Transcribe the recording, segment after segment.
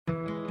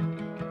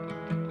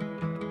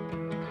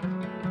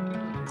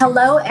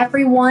Hello,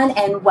 everyone,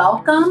 and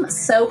welcome.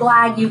 So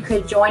glad you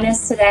could join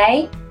us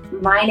today.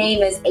 My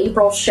name is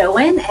April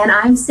Schoen, and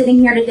I'm sitting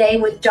here today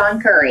with John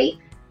Curry.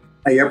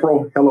 Hey,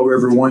 April. Hello,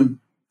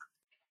 everyone.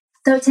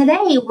 So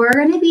today we're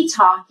going to be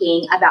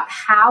talking about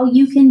how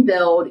you can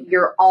build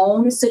your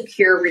own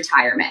secure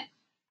retirement.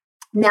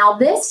 Now,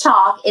 this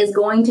talk is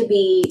going to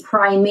be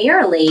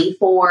primarily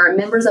for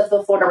members of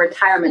the Florida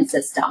retirement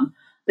system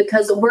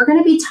because we're going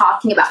to be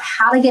talking about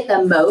how to get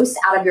the most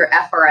out of your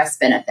FRS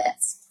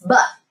benefits.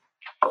 But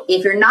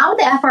if you're not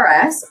with the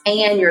FRS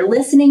and you're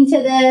listening to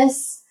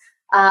this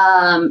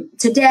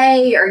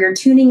today or you're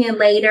tuning in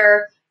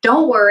later,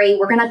 don't worry.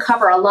 We're going to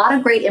cover a lot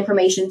of great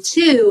information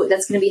too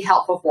that's going to be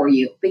helpful for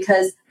you,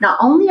 because not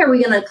only are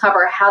we going to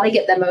cover how to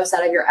get the most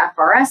out of your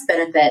FRS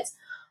benefits,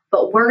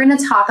 but we're going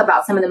to talk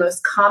about some of the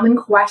most common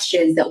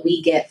questions that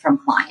we get from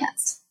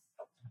clients.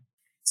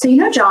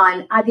 So,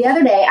 John, the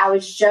other day I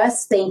was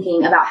just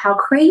thinking about how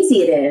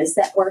crazy it is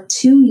that we're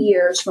 2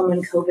 years from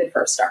when COVID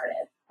first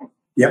started.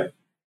 Yep.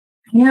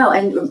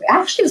 And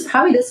actually it was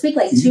probably this week,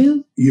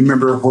 You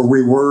remember where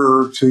we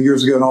were 2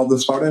 years ago and all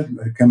this started,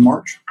 in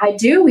March? I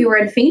do. We were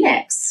in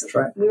Phoenix. That's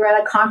right. We were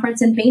at a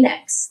conference in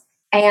Phoenix.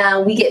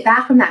 And we get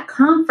back from that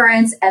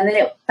conference, and then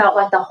it felt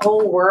like the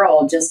whole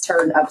world just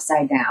turned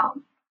upside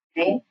down.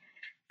 Right?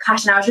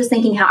 Gosh, and I was just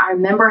thinking how I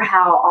remember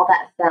how all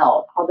that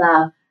felt, all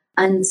the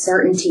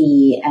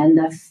uncertainty and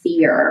the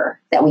fear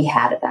that we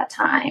had at that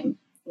time.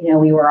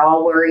 We were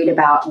all worried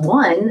about,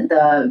 one,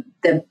 the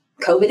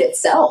COVID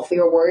itself. We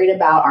were worried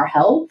about our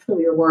health.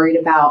 We were worried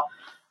about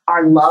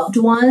our loved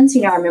ones.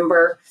 I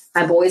remember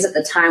my boys at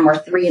the time were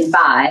 3 and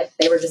 5.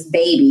 They were just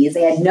babies.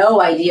 They had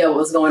no idea what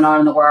was going on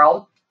in the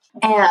world.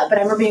 But I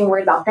remember being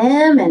worried about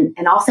them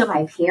and also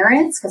my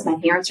parents, because my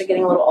parents are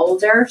getting a little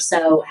older.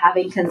 So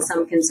having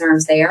some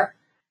concerns there.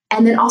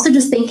 And then also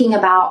just thinking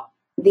about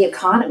the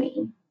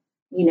economy.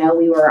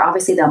 We were,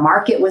 obviously the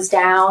market was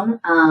down,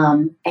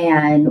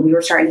 and we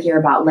were starting to hear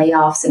about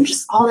layoffs and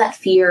just all that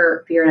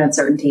fear and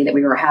uncertainty that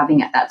we were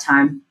having at that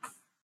time.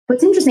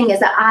 What's interesting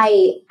is that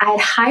I had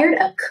hired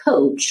a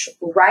coach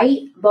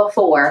right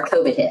before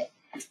COVID hit.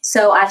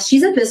 So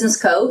she's a business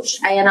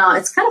coach, and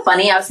it's kind of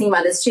funny. I was thinking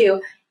about this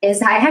too,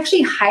 is I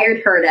actually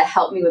hired her to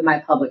help me with my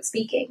public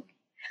speaking.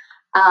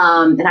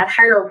 And I'd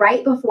hired her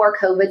right before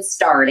COVID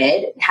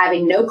started,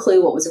 having no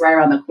clue what was right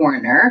around the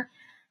corner.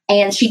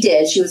 And she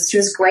did. She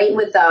was great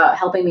with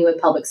helping me with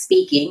public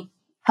speaking.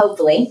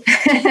 Hopefully.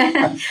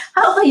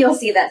 Hopefully you'll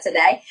see that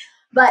today.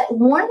 But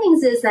one of the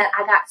things is that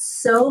I got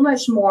so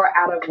much more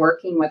out of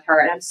working with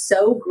her. And I'm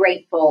so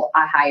grateful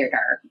I hired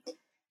her.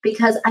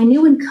 Because I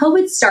knew when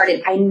COVID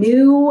started, I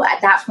knew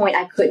at that point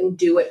I couldn't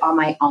do it on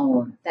my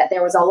own. That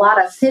there was a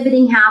lot of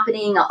pivoting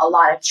happening. A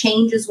lot of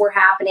changes were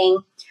happening.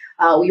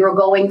 We were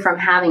going from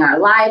having our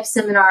live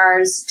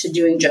seminars to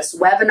doing just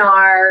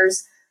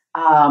webinars.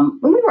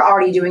 When we were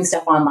already doing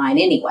stuff online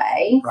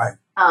anyway. Right.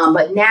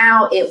 But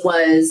now it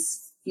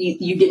was,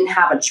 you didn't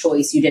have a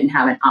choice. You didn't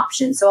have an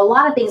option. So a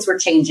lot of things were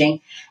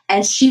changing.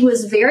 And she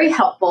was very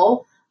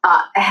helpful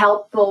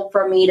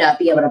for me to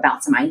be able to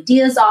bounce some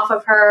ideas off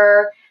of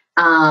her,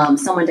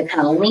 someone to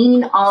kind of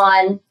lean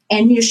on.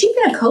 And, she's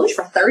been a coach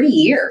for 30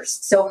 years.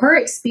 So her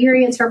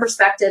experience, her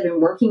perspective,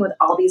 and working with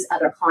all these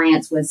other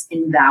clients was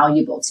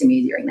invaluable to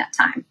me during that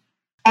time.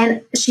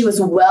 And she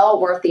was well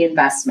worth the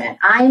investment.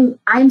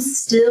 I'm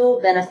still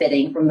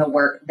benefiting from the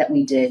work that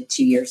we did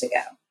 2 years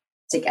ago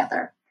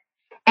together.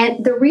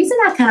 And the reason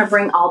I kind of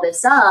bring all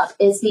this up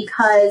is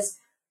because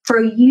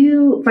for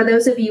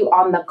those of you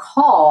on the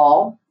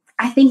call,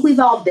 I think we've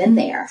all been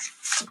there,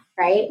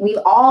 right? We've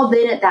all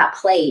been at that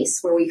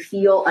place where we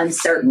feel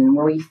uncertain,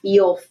 where we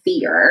feel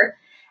fear.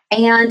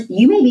 And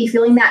you may be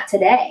feeling that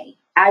today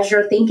as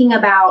you're thinking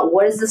about,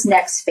 what is this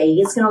next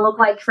phase going to look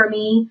like for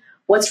me?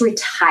 What's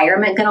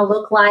retirement going to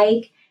look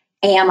like?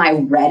 Am I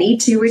ready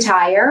to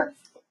retire?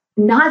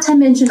 Not to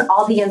mention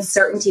all the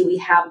uncertainty we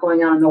have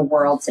going on in the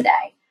world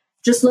today.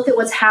 Just look at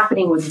what's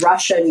happening with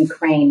Russia and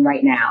Ukraine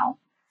right now.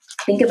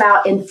 Think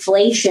about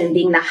inflation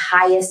being the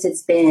highest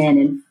it's been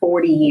in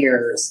 40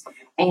 years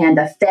and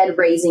the Fed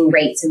raising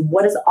rates, and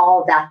what is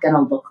all that going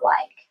to look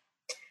like?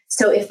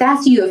 So if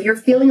that's you, if you're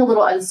feeling a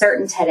little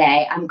uncertain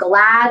today, I'm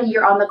glad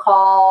you're on the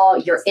call.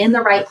 You're in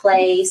the right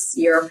place.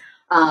 You're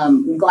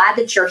glad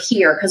that you're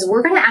here, because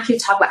we're going to actually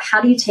talk about how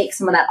do you take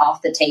some of that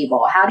off the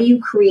table? How do you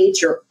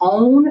create your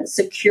own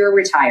secure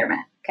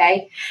retirement?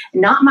 Okay.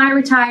 Not my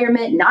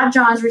retirement, not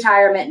John's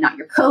retirement, not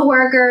your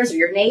coworkers or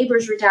your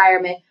neighbor's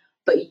retirement,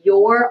 but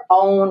your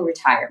own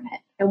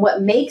retirement. And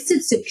what makes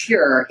it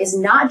secure is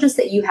not just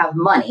that you have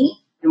money,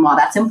 and while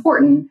that's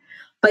important,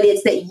 but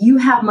it's that you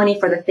have money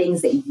for the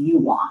things that you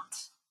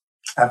want.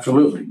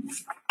 Absolutely.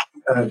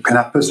 Can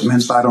I put some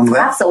insight on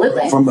that?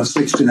 Absolutely. From a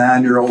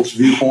 69-year-old's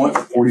viewpoint,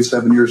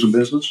 47 years in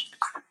business.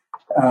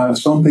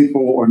 Some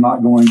people are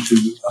not going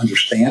to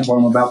understand what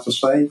I'm about to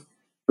say,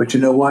 but you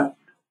know what?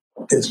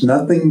 It's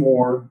nothing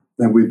more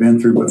than we've been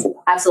through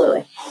before.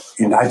 Absolutely.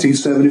 In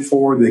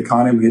 1974, the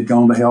economy had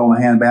gone to hell in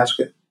a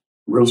handbasket.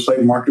 Real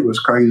estate market was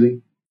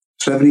crazy.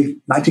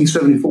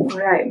 1974.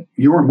 Right.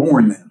 You weren't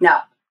born then. No.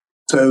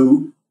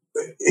 So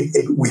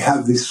we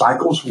have these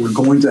cycles. We're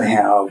going to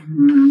have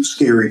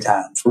scary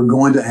times. We're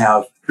going to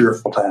have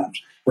fearful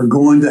times. We're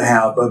going to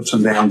have ups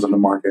and downs in the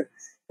market.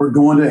 We're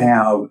going to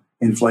have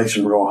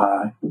inflation real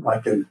high,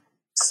 like in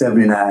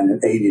 79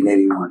 and 80 and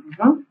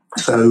 81.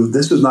 So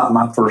this is not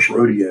my first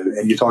rodeo.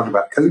 And you talk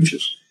about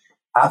coaches.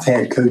 I've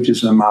had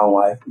coaches in my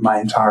life, my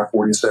entire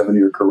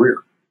 47-year career.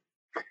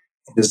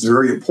 It's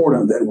very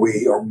important that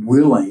we are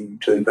willing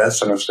to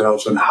invest in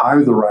ourselves and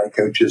hire the right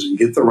coaches and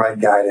get the right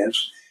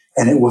guidance,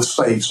 and it will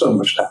save so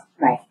much time.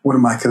 Right. One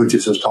of my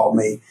coaches has taught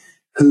me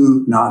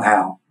who, not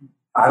how.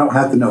 I don't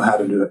have to know how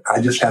to do it. I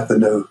just have to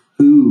know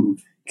who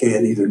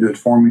can either do it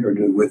for me or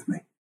do it with me.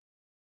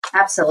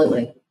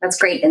 Absolutely. That's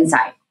great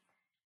insight.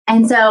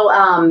 And so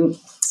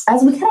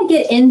as we kind of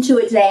get into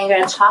it today, I'm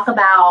going to talk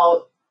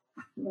about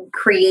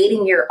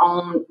creating your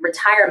own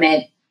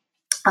retirement.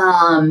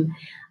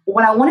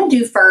 What I want to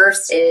do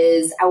first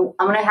is I'm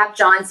going to have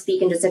John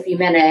speak in just a few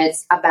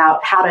minutes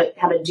about how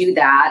to do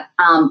that.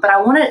 But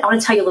I want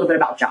to tell you a little bit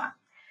about John.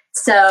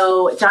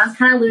 So John's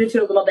kind of alluded to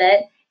it a little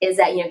bit, is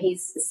that,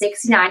 he's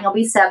 69, he'll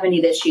be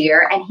 70 this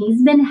year, and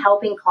he's been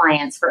helping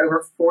clients for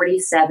over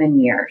 47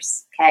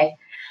 years. Okay.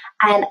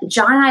 And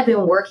John and I have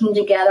been working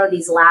together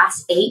these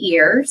last 8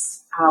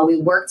 years.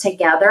 We work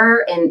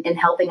together in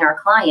helping our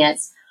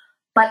clients.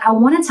 But I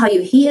want to tell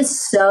you, he is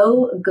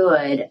so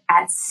good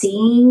at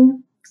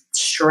seeing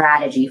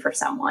strategy for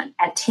someone,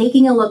 at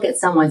taking a look at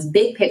someone's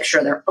big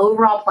picture, their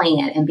overall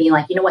plan, and being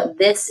like, you know what,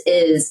 this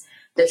is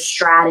the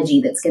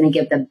strategy that's going to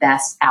give the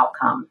best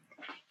outcome.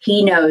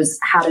 He knows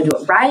how to do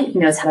it right. He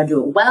knows how to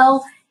do it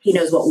well. He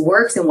knows what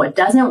works and what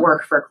doesn't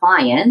work for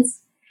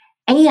clients.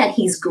 And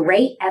he's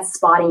great at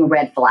spotting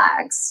red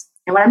flags.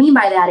 And what I mean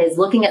by that is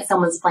looking at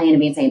someone's plan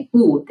and saying,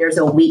 ooh, there's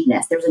a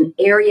weakness. There's an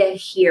area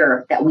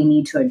here that we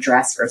need to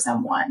address for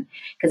someone.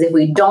 Because if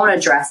we don't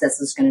address this,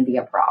 there's going to be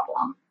a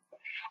problem.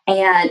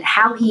 And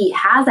how he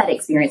has that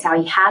experience, how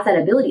he has that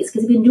ability is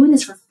because he's been doing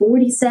this for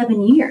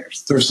 47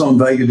 years. There's some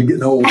value to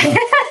getting old.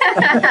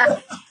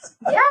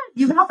 Yeah,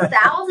 you've helped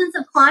thousands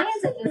of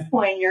clients at this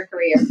point in your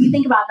career. If you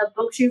think about the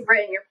books you've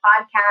written, your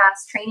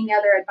podcast, training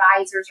other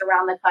advisors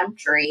around the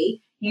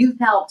country, you've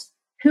helped,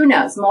 who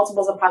knows,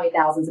 multiples of probably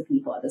thousands of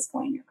people at this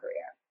point in your career.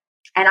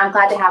 And I'm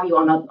glad to have you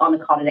on the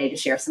call today to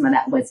share some of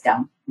that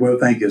wisdom. Well,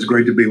 thank you. It's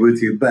great to be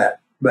with you.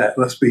 But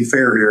let's be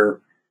fair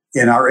here.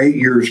 In our 8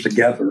 years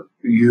together,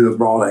 you have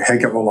brought a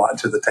heck of a lot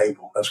to the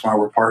table. That's why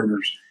we're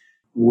partners.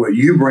 What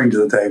you bring to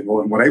the table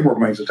and what April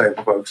brings to the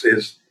table, folks,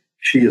 is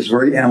she is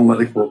very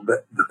analytical.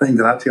 But the thing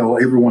that I tell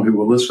everyone who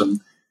will listen,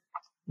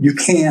 you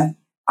can't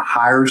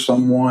hire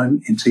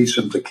someone and teach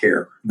them to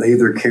care. They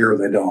either care or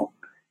they don't.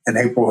 And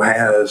April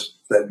has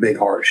that big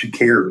heart. She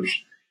cares.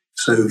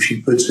 So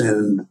she puts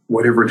in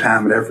whatever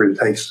time and effort it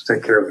takes to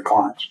take care of the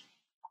clients.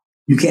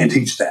 You can't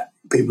teach that.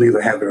 People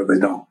either have it or they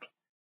don't.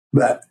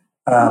 But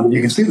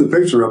you can see the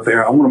picture up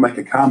there. I want to make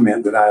a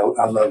comment that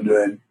I love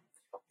doing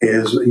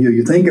is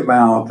you think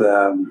about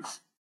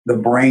the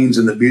brains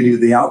and the beauty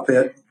of the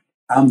outfit.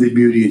 I'm the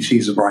beauty and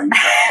she's the brain.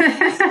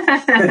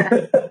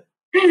 I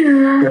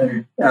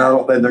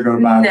don't think they're going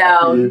to buy it.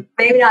 No,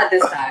 maybe not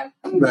this time.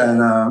 But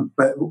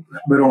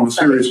on a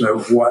serious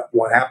note,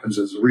 what happens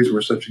is the reason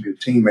we're such a good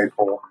team,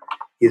 April,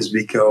 is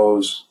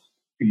because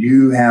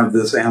you have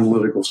this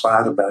analytical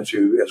side about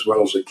you as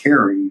well as the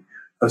caring,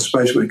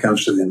 especially when it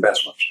comes to the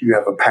investments. You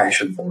have a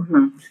passion for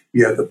it.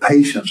 You have the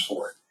patience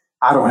for it.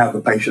 I don't have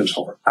the patience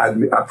for it.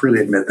 I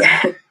freely admit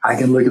that. I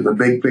can look at the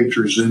big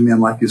picture, zoom in,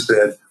 like you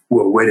said.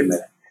 Well, wait a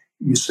minute.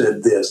 You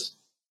said this.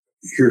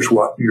 Here's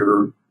what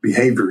your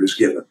behavior is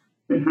given.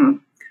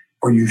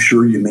 Are you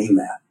sure you mean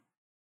that?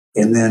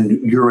 And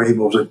then you're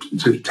able to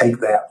take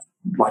that,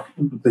 like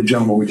the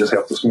gentleman we just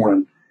helped this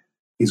morning.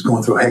 He's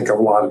going through a heck of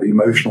a lot of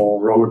emotional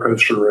roller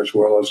coaster as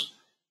well as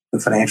the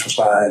financial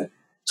side.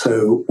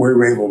 So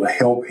we're able to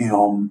help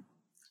him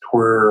to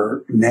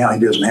where now he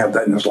doesn't have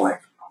that in his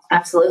life.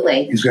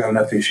 Absolutely. He's got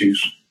enough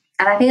issues.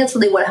 And I think that's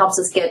really what helps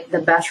us get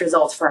the best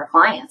results for our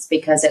clients,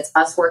 because it's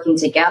us working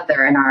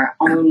together in our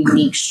own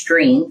unique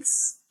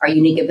strengths, our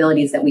unique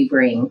abilities that we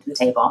bring to the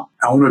table.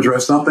 I want to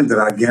address something that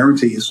I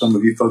guarantee some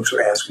of you folks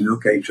are asking.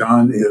 Okay,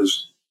 John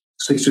is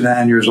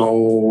 69 years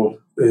old.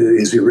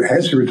 Has he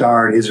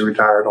retired? Is he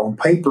retired? On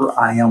paper,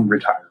 I am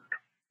retired.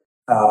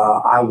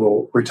 I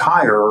will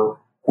retire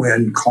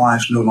when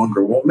clients no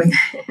longer want me.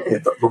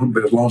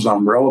 But as long as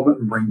I'm relevant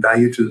and bring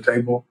value to the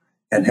table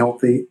and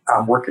healthy,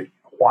 I'm working.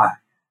 Why?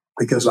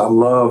 Because I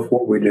love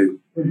what we do.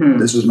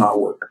 This is not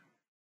work.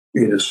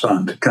 It is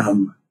fun to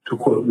come to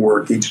quote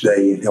work each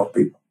day and help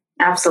people.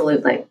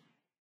 Absolutely.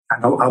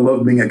 I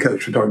love being a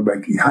coach. We're talking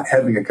about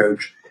having a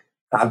coach.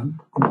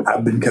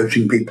 I've been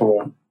coaching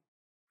people.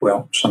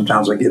 Well,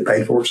 sometimes I get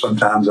paid for it.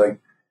 Sometimes I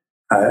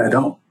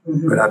don't.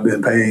 But I've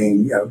been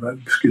been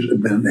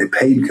a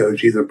paid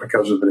coach either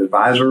because of an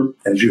advisor,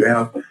 as you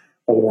have,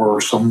 or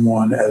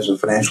someone as a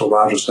financial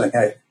advisor saying,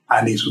 hey,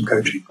 I need some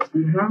coaching.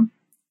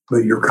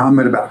 But your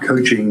comment about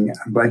coaching,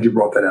 I'm glad you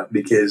brought that up,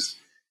 because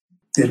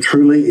it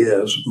truly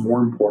is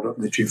more important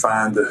that you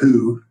find the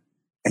who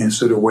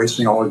instead of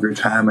wasting all of your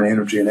time and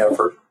energy and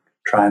effort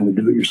trying to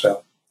do it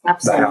yourself.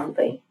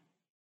 Absolutely.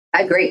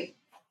 I agree.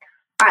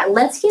 All right,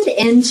 let's get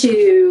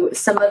into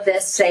some of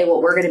this today,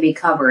 what we're going to be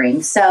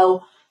covering.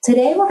 So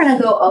today we're going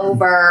to go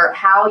over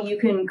how you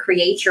can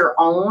create your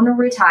own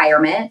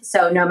retirement.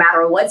 So no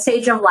matter what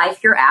stage of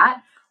life you're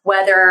at,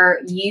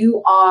 whether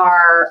you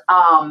are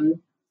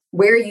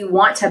where you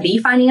want to be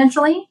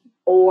financially,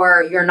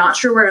 or you're not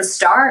sure where to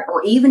start,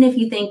 or even if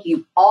you think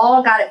you've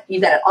got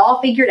it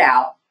all figured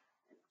out,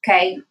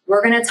 okay,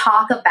 we're going to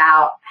talk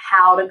about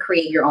how to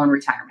create your own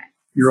retirement.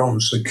 Your own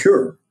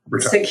secure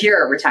retirement.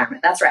 Secure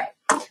retirement. That's right.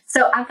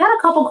 So I've got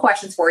a couple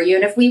questions for you.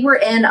 And if we were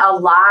in a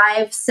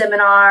live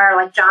seminar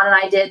like John and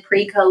I did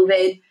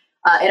pre-COVID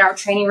in our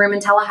training room in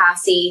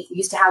Tallahassee, we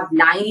used to have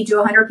 90 to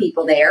 100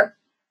 people there.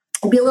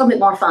 It'd be a little bit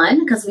more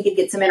fun because we could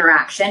get some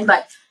interaction,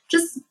 but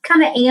just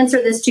kind of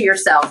answer this to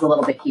yourselves a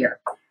little bit here.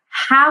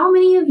 How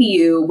many of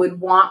you would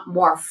want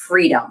more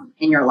freedom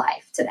in your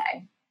life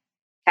today?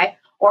 Okay.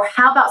 Or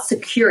how about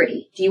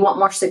security? Do you want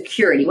more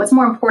security? What's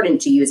more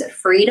important to you? Is it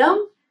freedom?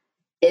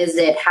 Is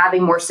it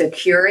having more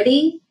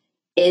security?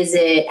 Is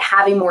it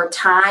having more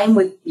time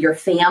with your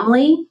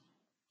family?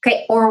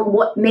 Okay. Or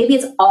what? Maybe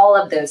it's all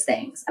of those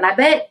things. And I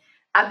bet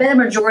a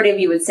majority of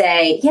you would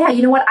say, yeah,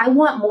 you know what? I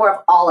want more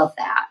of all of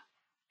that.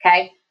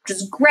 Okay. Which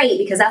is great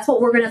because that's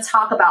what we're going to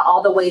talk about,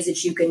 all the ways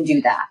that you can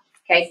do that.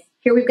 Okay.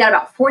 Here we've got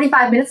about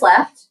 45 minutes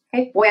left.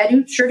 Okay. Boy,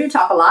 I sure do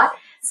talk a lot.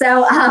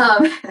 So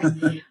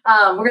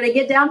we're going to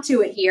get down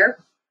to it here.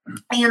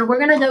 And we're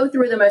going to go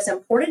through the most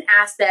important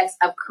aspects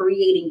of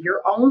creating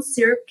your own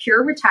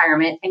secure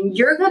retirement. And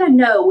you're going to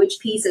know which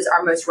pieces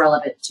are most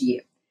relevant to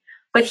you.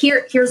 But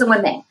here's the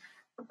one thing.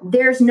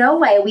 There's no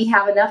way we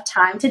have enough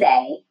time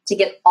today to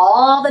get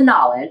all the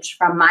knowledge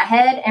from my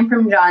head and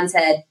from John's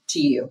head to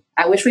you.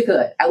 I wish we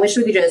could. I wish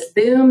we could just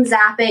boom,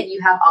 zap it.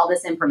 You have all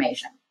this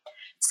information.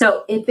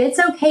 So if it's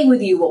okay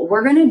with you, what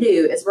we're going to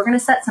do is we're going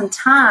to set some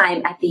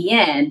time at the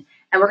end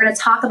and we're going to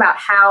talk about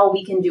how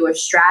we can do a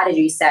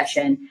strategy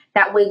session.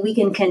 That way we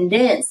can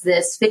condense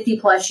this 50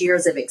 plus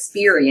years of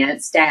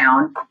experience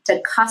down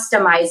to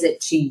customize it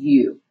to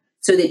you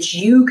so that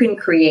you can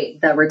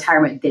create the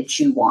retirement that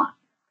you want.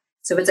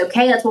 So if it's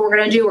okay, that's what we're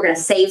going to do. We're going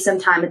to save some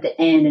time at the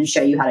end and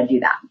show you how to do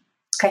that.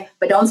 Okay.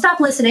 But don't stop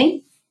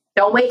listening.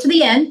 Don't wait to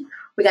the end.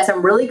 We got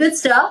some really good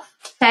stuff.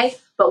 Okay.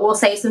 But we'll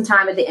save some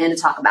time at the end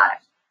to talk about it.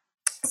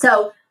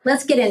 So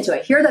let's get into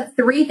it. Here are the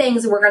three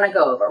things we're going to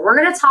go over. We're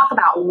going to talk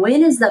about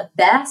when is the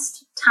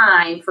best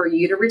time for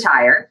you to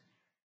retire.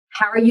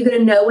 How are you going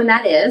to know when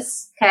that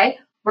is? Okay.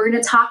 We're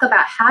going to talk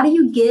about how do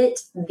you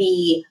get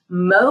the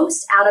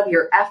most out of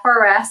your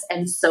FRS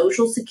and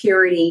Social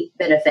Security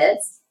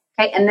benefits.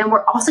 Okay. And then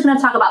we're also going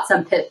to talk about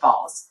some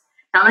pitfalls.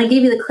 Now I'm going to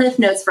give you the Cliff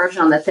Notes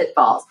version on the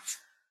pitfalls.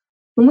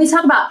 When we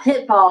talk about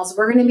pitfalls,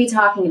 we're going to be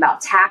talking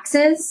about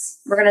taxes.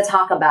 We're going to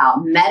talk about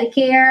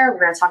Medicare. We're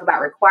going to talk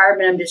about required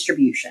minimum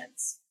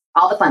distributions,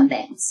 all the fun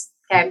things.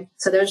 Okay.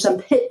 So there's some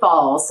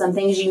pitfalls, some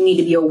things you need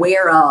to be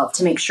aware of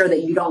to make sure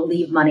that you don't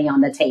leave money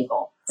on the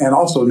table. And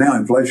also now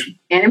inflation.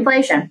 And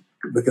inflation.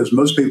 Because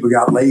most people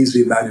got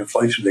lazy about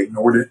inflation. They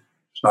ignored it.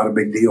 It's not a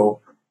big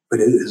deal, but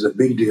it is a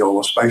big deal,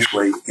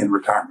 especially in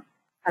retirement.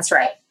 That's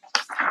right.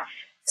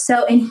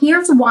 So, and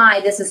here's why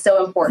this is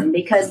so important,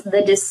 because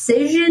the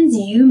decisions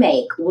you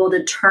make will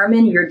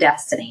determine your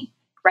destiny.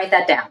 Write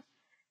that down.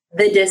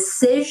 The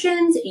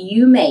decisions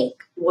you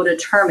make will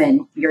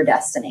determine your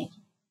destiny.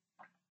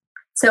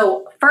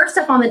 So first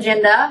up on the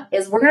agenda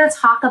is we're going to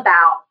talk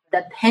about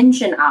the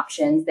pension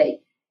options that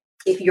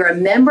if you're a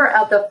member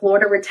of the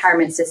Florida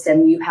retirement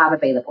system, you have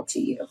available to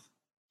you.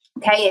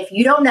 Okay, if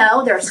you don't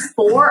know, there's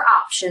 4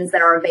 options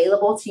that are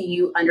available to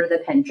you under the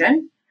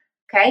pension.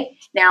 Okay.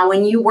 Now,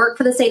 when you work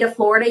for the state of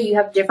Florida, you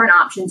have different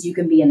options. You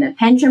can be in the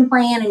pension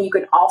plan and you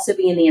can also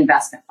be in the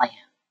investment plan.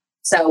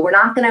 So we're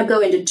not going to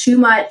go into too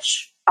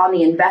much on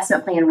the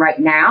investment plan right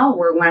now.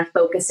 We're going to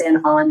focus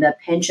in on the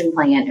pension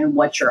plan and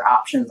what your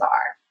options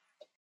are.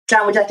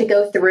 John, would you like to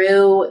go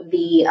through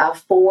the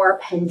 4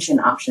 pension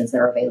options that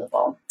are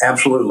available?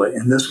 Absolutely.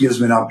 And this gives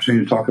me an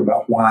opportunity to talk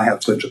about why I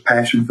have such a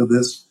passion for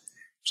this.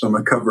 So I'm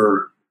going to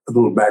cover a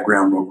little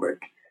background real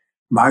quick.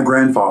 My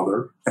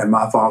grandfather and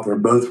my father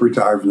both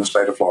retired from the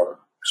state of Florida,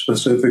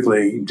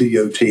 specifically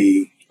DOT,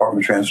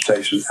 Department of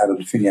Transportation, out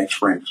of Phoenix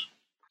Springs.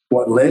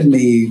 What led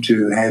me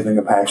to having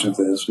a passion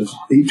for this is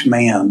each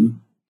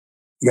man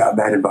got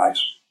bad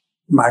advice.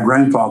 My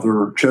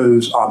grandfather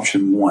chose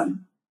option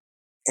 1.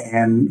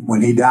 And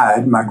when he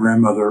died, my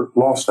grandmother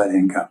lost that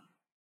income.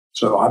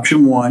 So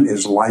option 1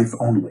 is life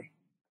only.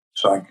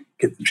 So I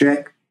get the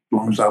check. As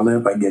long as I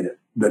live, I get it.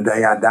 The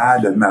day I die,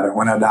 doesn't matter.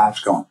 When I die,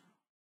 it's gone.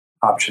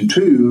 Option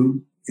 2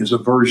 is a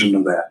version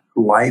of that.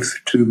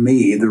 Life to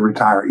me, the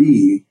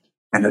retiree,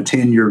 and a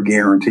 10-year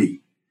guarantee.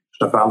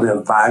 So if I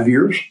live 5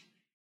 years,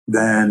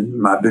 then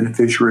my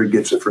beneficiary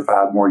gets it for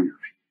 5 more years.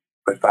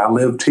 But if I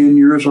live 10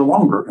 years or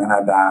longer and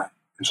I die,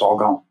 it's all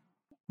gone.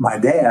 My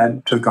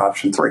dad took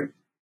option 3.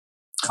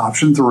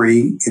 Option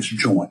 3 is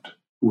joint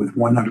with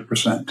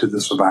 100% to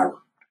the survivor.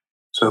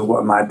 So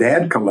what my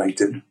dad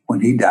collected when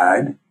he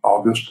died,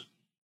 August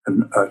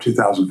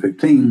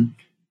 2015,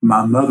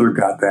 My mother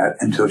got that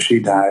until she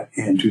died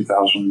in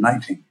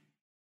 2019.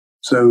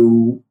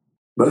 So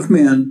both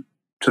men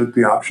took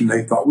the option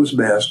they thought was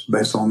best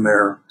based on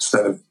their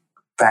set of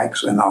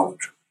facts and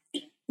knowledge.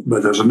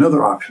 But there's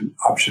another option,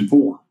 option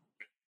 4.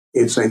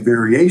 It's a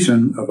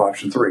variation of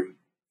option 3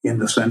 in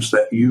the sense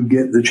that you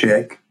get the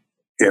check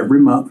every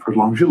month for as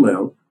long as you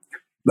live,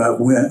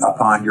 but when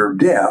upon your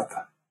death,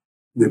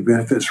 the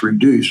benefits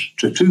reduced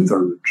to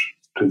 2/3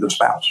 to the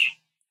spouse.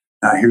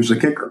 Now, here's the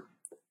kicker.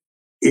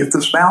 If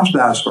the spouse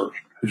dies first,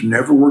 who's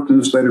never worked in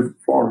the state of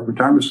Florida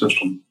retirement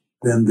system,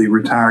 then the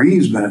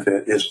retiree's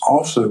benefit is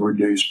also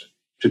reduced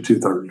to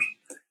 2/3.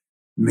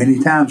 Many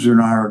times during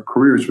our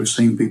careers, we've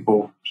seen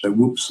people say,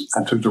 whoops,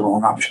 I took the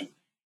wrong option.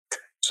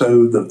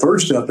 So the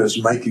first step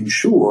is making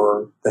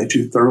sure that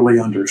you thoroughly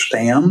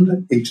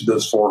understand each of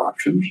those 4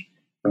 options.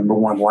 Number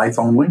 1, life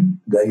only,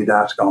 the day you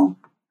die is gone.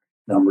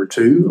 Number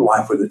 2,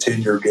 life with a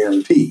 10-year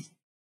guarantee.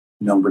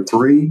 Number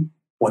 3,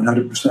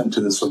 100%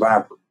 to the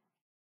survivor.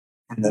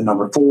 And then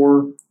number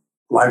 4,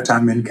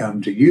 lifetime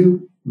income to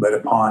you, but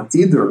upon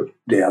either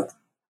death,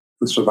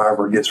 the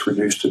survivor gets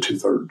reduced to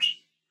 2/3.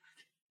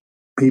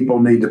 People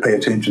need to pay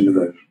attention to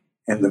those.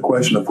 And the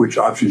question of which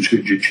option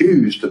should you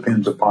choose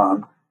depends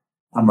upon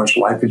how much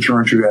life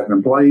insurance you have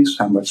in place,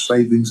 how much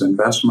savings,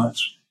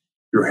 investments,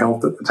 your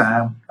health at the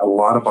time. A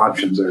lot of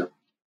options there.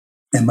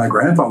 In my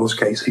grandfather's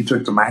case, he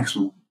took the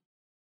maximum.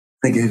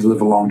 Thinking he'd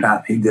live a long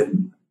time. He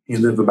didn't. He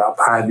lived about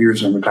 5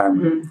 years in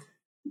retirement.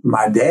 Mm-hmm.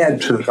 My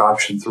dad took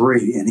option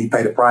 3, and he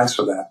paid a price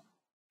for that.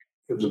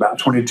 It was about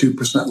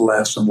 22%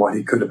 less than what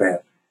he could have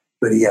had.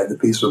 But he had the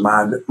peace of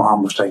mind that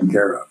mom was taken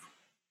care of.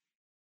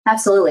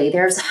 Absolutely.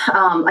 There's,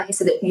 like I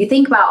said, you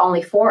think about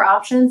only 4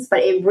 options, but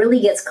it really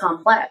gets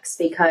complex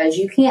because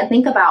you can't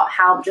think about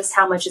how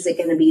much is it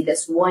going to be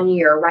this 1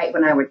 year right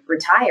when I would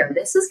retire.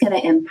 This is going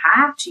to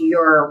impact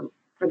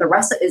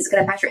it's going to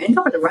impact your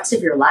income for the rest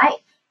of your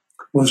life.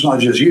 Well, it's not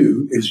just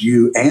you, it's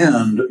you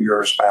and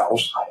your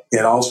spouse.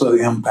 It also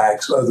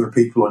impacts other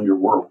people in your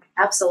world.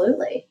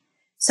 Absolutely.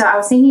 So I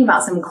was thinking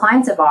about some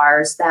clients of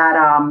ours that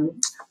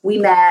when we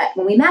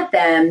met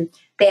them,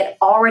 they had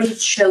already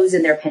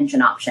chosen their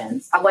pension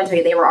options. I want to tell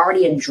you, they were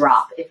already in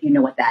drop, if you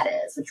know what that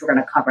is, which we're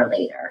going to cover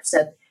later.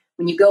 So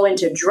when you go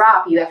into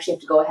drop, you actually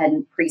have to go ahead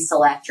and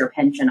pre-select your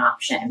pension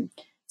option.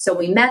 So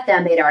we met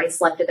them, they'd already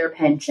selected their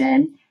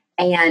pension.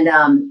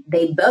 And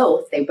they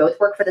both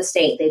work for the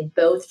state. They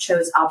both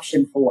chose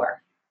option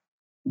 4.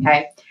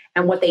 Okay.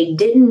 And what they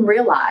didn't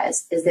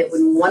realize is that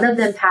when one of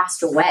them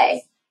passed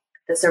away,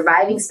 the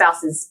surviving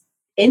spouse's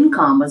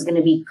income was going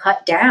to be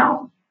cut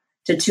down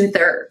to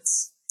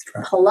 2/3.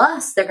 Right.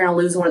 Plus, they're going to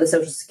lose one of the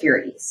Social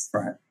Securities.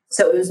 Right.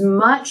 So it was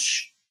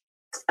much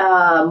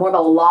more of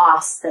a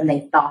loss than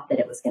they thought that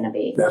it was going to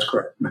be. That's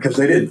correct. Because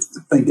they didn't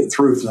think it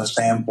through from the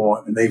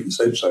standpoint, and they even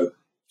said so.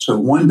 So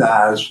one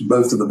dies,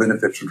 both of the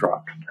benefits are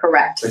dropped.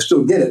 Correct. They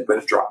still get it, but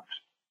it's dropped.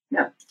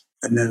 Yeah.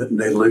 And then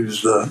they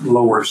lose the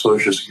lower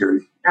Social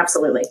Security.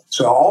 Absolutely.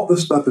 So all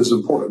this stuff is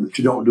important, but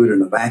you don't do it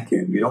in a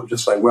vacuum. You don't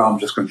just say, well, I'm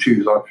just going to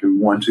choose option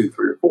 1, 2,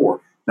 3, or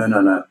 4.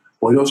 No.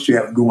 What else do you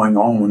have going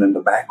on in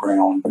the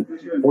background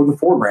or the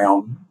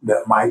foreground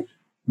that might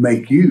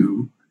make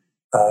you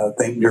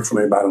think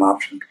differently about an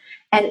option?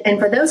 And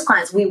for those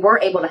clients, we were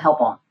able to help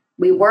them.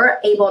 We were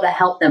able to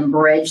help them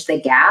bridge the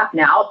gap.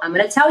 Now, I'm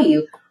going to tell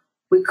you,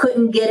 we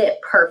couldn't get it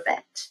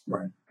perfect,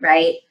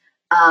 right?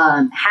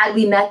 Had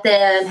we met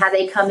them, had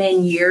they come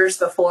in years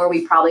before,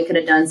 we probably could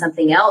have done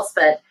something else,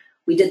 but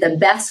we did the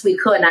best we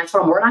could. And I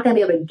told them, we're not going to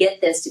be able to get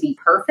this to be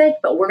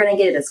perfect, but we're going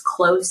to get it as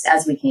close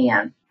as we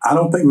can. I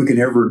don't think we can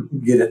ever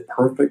get it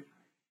perfect,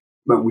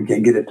 but we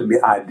can get it to be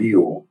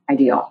ideal.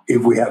 Ideal.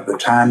 If we have the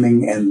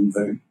timing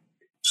and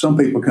some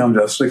people come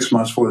to us 6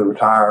 months before they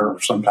retire,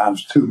 or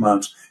sometimes 2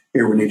 months,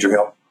 here, we need your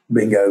help,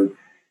 bingo.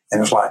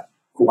 And it's like,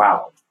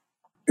 wow.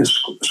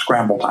 It's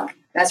scramble time.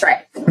 That's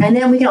right. And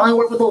then we can only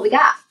work with what we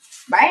got,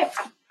 right?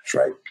 That's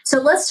right. So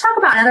let's talk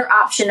about another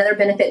option, another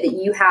benefit that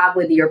you have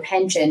with your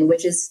pension,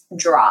 which is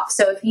drop.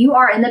 So if you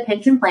are in the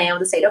pension plan with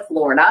the state of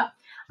Florida,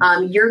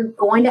 you're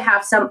going to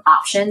have some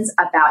options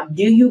about,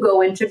 do you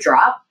go into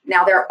drop?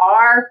 Now, there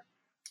are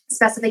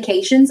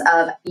specifications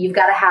of you've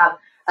got to have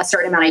a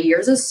certain amount of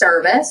years of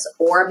service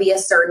or be a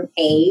certain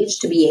age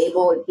to be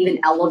able, even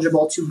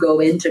eligible to go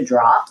into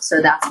drop.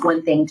 So that's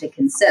one thing to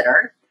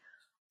consider.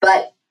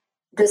 But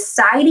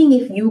deciding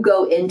if you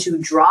go into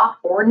drop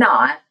or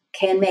not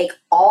can make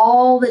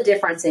all the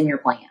difference in your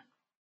plan,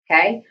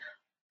 okay?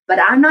 But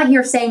I'm not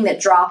here saying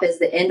that drop is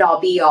the end-all,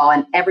 be-all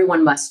and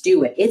everyone must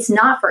do it. It's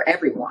not for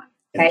everyone,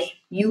 okay? Yes.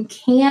 You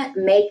can't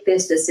make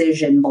this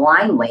decision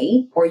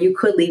blindly or you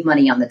could leave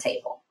money on the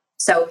table.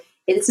 So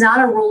it's not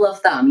a rule of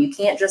thumb. You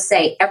can't just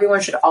say everyone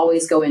should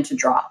always go into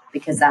drop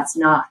because that's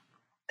not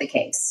the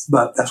case.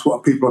 But that's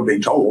what people are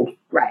being told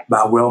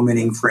by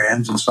well-meaning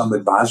friends and some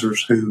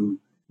advisors who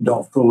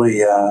don't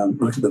fully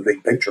look at the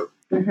big picture.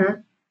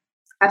 Mm-hmm.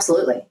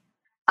 Absolutely.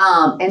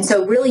 And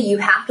so really you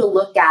have to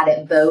look at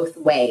it both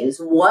ways.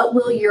 What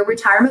will your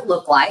retirement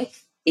look like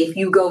if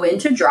you go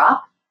into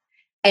drop?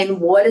 And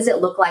what does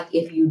it look like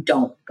if you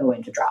don't go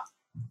into drop?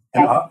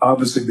 And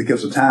obviously,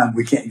 because of time,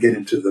 we can't get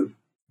into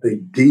the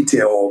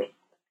detailed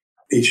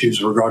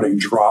issues regarding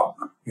drop,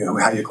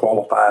 how you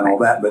qualify and all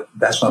that, but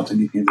that's something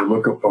you can either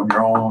look up on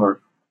your own or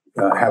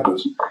have a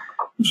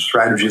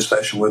strategy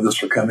session with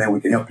us or come in.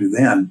 We can help you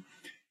then.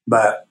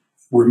 But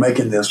we're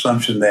making the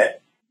assumption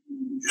that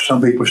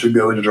some people should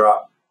go into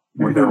drop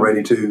when they're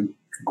ready to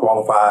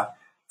qualify.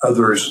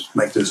 Others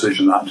make the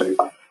decision not to.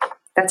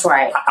 That's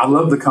right. I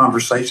love the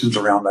conversations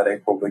around that,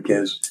 April,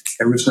 because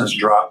ever since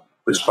drop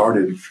was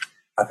started,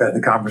 I've had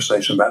the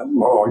conversation about,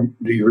 well,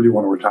 do you really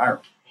want to retire?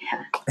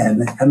 Yeah.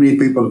 And how many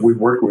people have we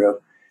worked with,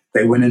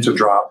 they went into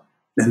drop,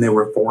 then they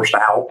were forced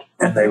out,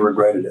 and they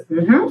regretted it.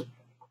 Mm-hmm.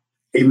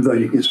 Even though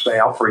you can stay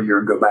out for a year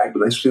and go back, but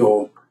they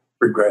still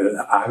regret it.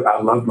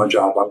 I love my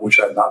job. I wish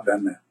I had not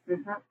done that.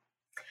 Mm-hmm.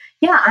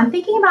 Yeah, I'm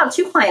thinking about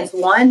two clients.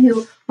 One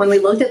who, when we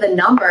looked at the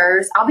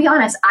numbers, I'll be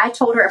honest, I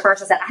told her at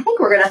first, I said, I think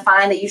we're going to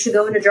find that you should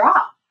go into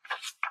drop.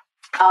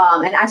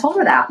 And I told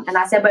her that. And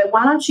I said, but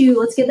why don't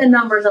let's get the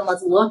numbers and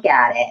let's look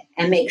at it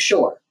and make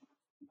sure.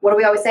 What do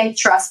we always say?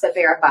 Trust but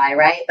verify,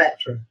 right? But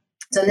sure.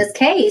 So in this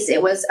case,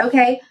 it was,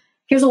 okay,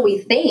 here's what we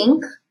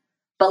think,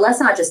 but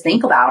let's not just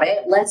think about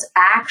it. Let's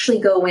actually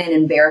go in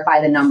and verify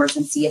the numbers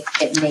and see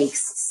if it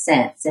makes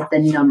sense, if the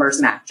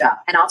numbers match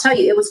up. And I'll tell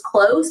you, it was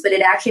close, but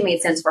it actually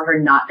made sense for her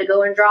not to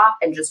go and drop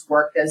and just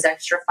work those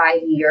extra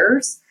 5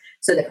 years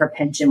so that her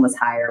pension was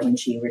higher when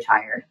she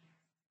retired.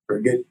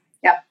 Very good.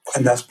 Yep.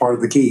 And that's part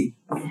of the key.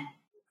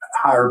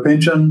 Higher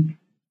pension.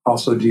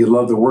 Also, do you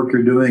love the work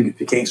you're doing? If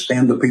you can't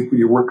stand the people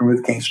you're working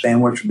with, can't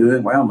stand what you're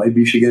doing, well, maybe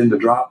you should get into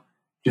drop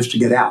just to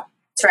get out.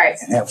 That's right.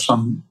 And have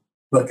some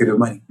bucket of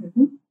money.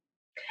 Mm-hmm.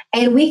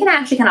 And we can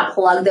actually kind of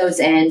plug those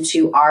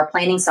into our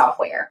planning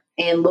software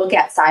and look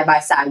at side by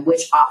side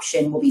which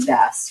option will be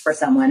best for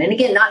someone. And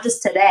again, not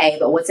just today,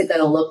 but what's it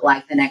going to look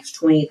like the next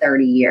 20,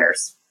 30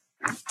 years?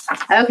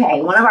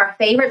 Okay, one of our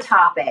favorite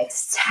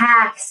topics,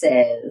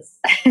 taxes.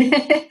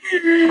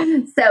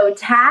 So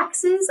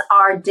taxes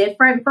are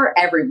different for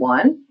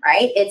everyone,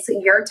 right? It's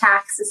your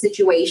tax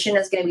situation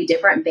is going to be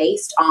different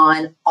based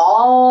on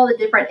all the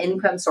different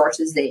income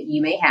sources that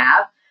you may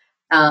have.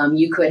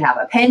 You could have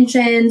a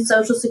pension,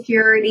 Social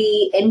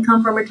Security,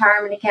 income from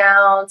retirement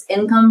accounts,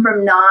 income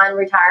from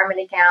non-retirement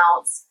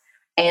accounts.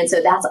 And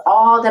so that's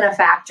all going to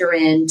factor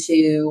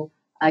into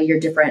how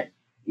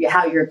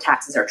your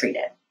taxes are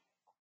treated.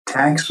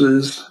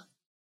 Taxes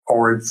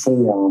are a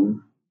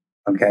form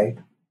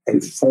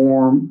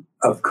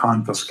of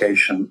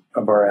confiscation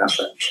of our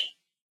assets.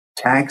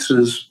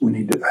 Taxes we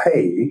need to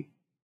pay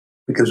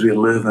because we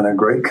live in a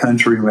great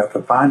country and we have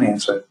to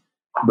finance it.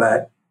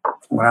 But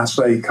when I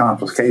say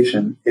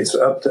confiscation, it's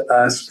up to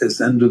us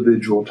as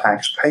individual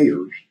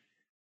taxpayers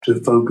to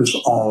focus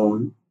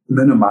on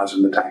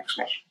minimizing the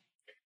taxes.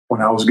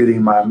 When I was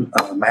getting my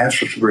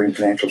master's degree in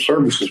financial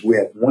services, we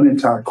had one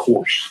entire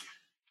course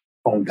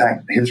on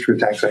history of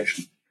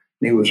taxation.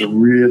 And it was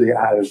really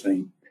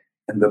eye-opening.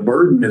 And the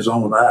burden is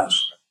on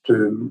us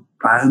to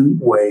find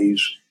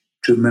ways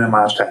to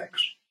minimize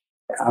tax.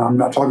 I'm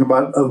not talking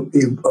about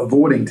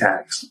avoiding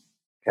tax,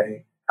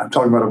 okay? I'm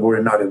talking about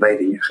avoiding, not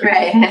evading it.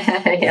 Right.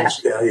 Yeah.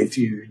 If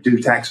you do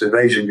tax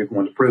evasion, you're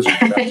going to prison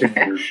for about 10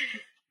 years.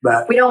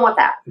 But we don't want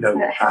that. No,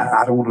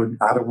 I don't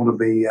want to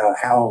be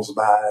housed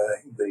by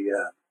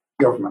the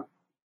government.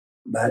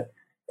 But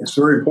it's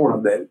very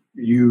important that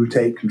you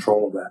take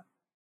control of that.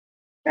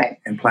 Right.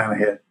 And plan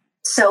ahead.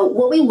 So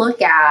what we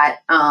look at,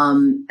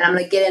 and I'm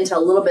going to get into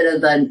a little bit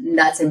of the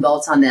nuts and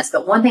bolts on this,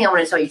 but one thing I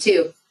want to tell you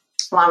too,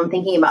 while I'm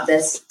thinking about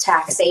this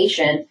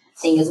taxation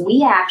thing, is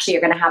we actually are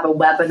going to have a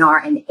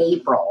webinar in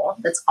April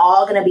that's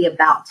all going to be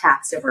about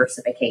tax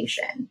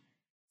diversification.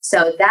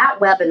 So that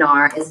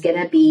webinar is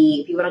going to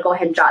be, if you want to go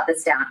ahead and jot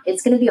this down,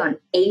 it's going to be on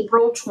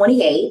April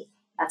 28th.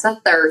 That's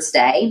a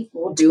Thursday.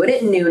 We'll do it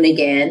at noon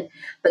again,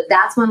 but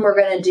that's when we're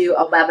going to do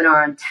a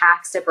webinar on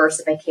tax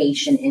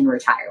diversification in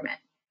retirement.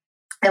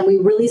 And we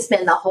really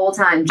spend the whole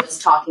time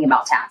just talking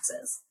about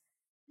taxes.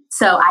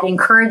 So I'd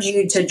encourage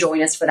you to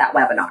join us for that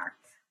webinar.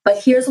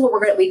 But here's what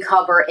we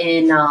cover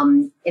in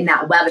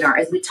that webinar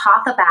is we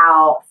talk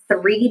about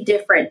 3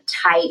 different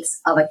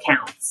types of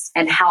accounts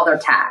and how they're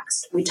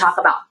taxed. We talk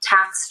about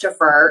tax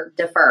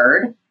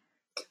deferred.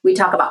 We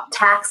talk about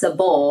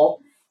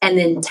taxable and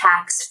then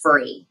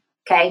tax-free.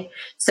 Okay,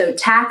 so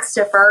tax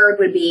deferred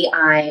would be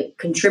I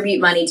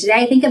contribute money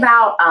today. Think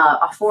about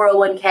a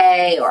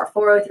 401k or a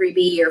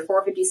 403b or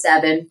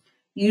 457.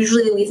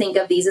 Usually we think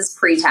of these as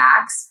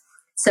pre-tax.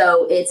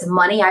 So it's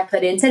money I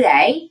put in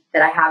today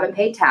that I haven't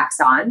paid tax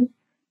on.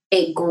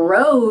 It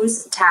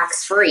grows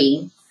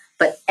tax-free,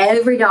 but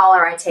every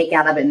dollar I take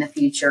out of it in the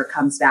future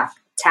comes back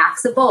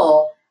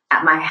taxable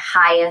at my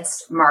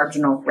highest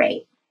marginal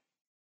rate.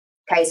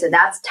 Okay, so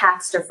that's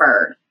tax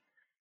deferred.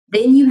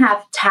 Then you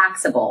have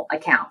taxable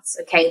accounts.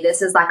 Okay,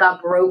 this is like a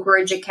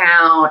brokerage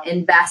account,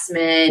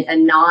 investment, a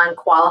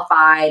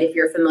non-qualified, if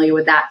you're familiar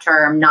with that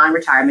term,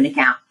 non-retirement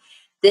account.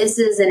 This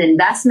is an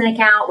investment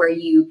account where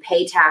you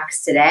pay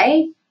tax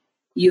today,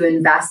 you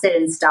invest it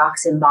in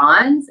stocks and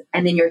bonds,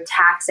 and then you're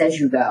taxed as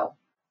you go.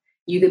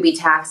 You could be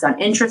taxed on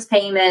interest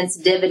payments,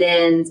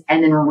 dividends,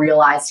 and then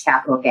realized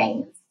capital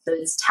gains. So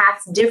it's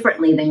taxed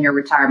differently than your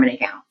retirement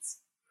accounts.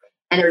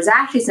 And there's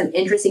actually some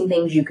interesting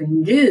things you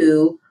can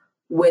do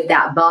with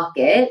that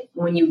bucket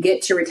when you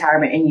get to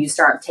retirement and you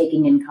start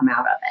taking income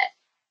out of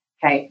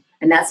it. Okay.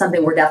 And that's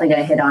something we're definitely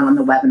going to hit on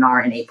the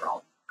webinar in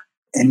April.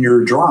 And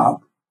your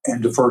drop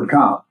and deferred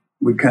comp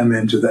would come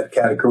into that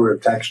category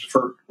of tax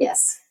deferred.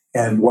 Yes.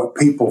 And what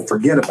people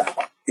forget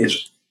about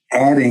is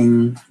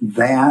adding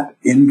that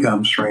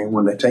income stream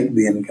when they take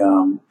the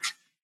income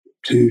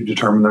to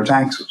determine their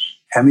taxes.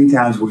 How many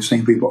times we've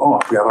seen people, oh,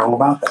 I forgot all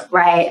about that.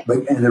 Right.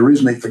 And the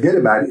reason they forget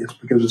about it is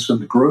because it's in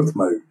the growth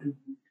mode.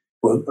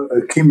 Well,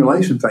 the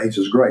accumulation phase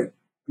is great,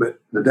 but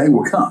the day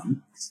will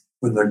come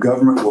when the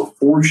government will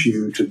force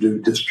you to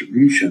do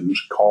distributions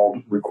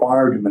called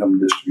required minimum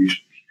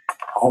distributions.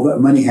 All that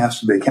money has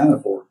to be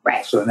accounted for.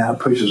 Right. So now it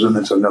pushes them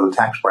into another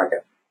tax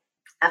bracket.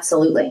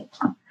 Absolutely.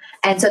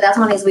 And so that's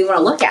one of the things we want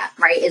to look at,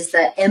 right, is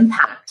the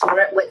impact.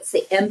 What's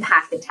the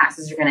impact that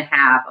taxes are going to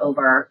have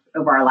over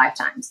our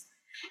lifetimes?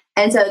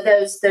 And so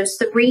those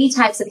three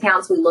types of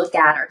accounts we look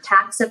at are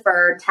tax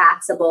deferred,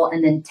 taxable,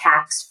 and then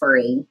tax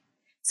free.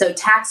 So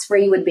tax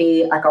free would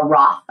be like a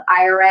Roth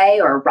IRA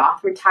or a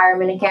Roth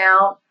retirement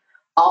account.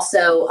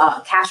 Also,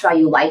 cash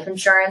value life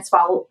insurance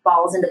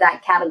falls into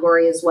that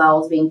category as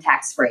well as being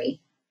tax free,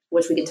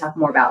 which we can talk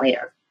more about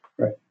later.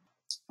 Right.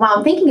 While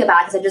I'm thinking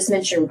about it, because I just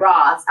mentioned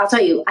Roth, I'll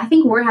tell you, I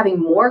think we're having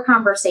more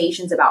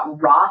conversations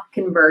about Roth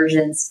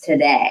conversions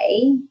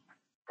today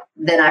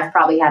than I've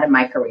probably had in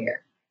my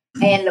career.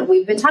 And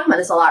we've been talking about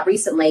this a lot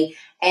recently,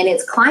 and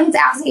it's clients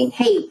asking,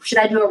 hey, should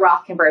I do a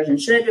Roth conversion?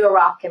 Should I do a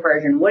Roth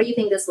conversion? What do you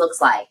think this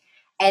looks like?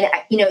 And,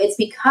 it's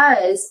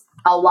because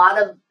a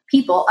lot of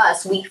people,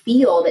 us, we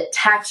feel that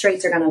tax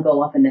rates are going to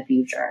go up in the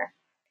future.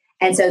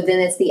 And so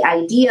then it's the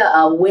idea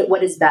of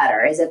what is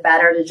better? Is it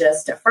better to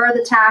just defer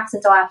the tax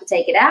until I have to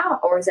take it out?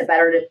 Or is it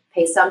better to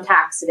pay some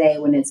tax today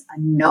when it's a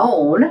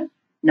known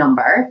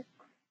number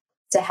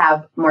to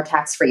have more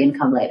tax-free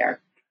income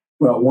later?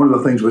 Well, one of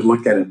the things we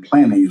look at in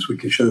planning is we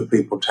can show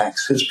people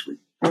tax history.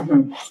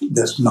 Mm-hmm.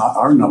 That's not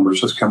our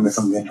numbers. That's coming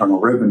from the Internal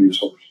Revenue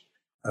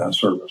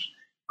Service,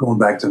 going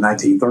back to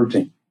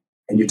 1913.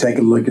 And you take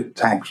a look at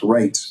tax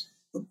rates.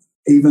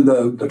 Even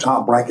though the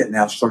top bracket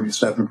now is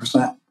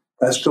 37%,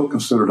 that's still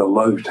considered a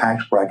low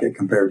tax bracket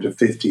compared to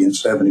 50 and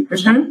 70%.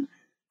 Mm-hmm.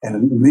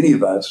 And many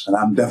of us, and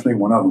I'm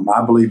definitely one of them,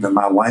 I believe in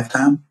my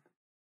lifetime,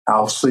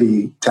 I'll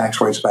see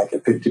tax rates back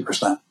at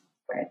 50%.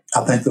 Right.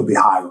 I think they'll be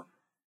higher.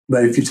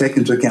 But if you take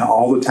into account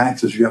all the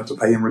taxes you have to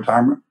pay in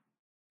retirement,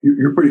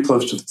 you're pretty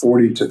close to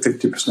 40 to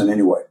 50%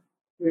 anyway.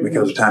 Mm-hmm.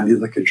 Because the time you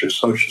look at your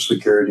Social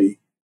Security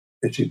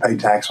that you pay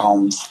tax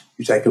on,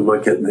 you take a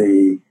look at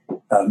the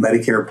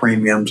Medicare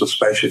premiums,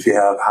 especially if you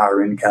have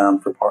higher income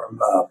for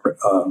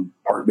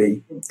Part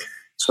B.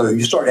 So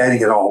you start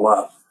adding it all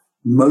up.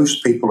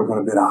 Most people are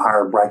going to be in a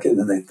higher bracket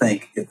than they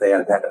think if they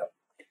add that up.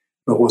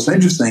 But what's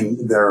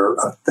interesting, their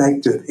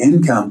effective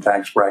income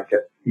tax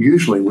bracket,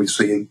 usually we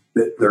see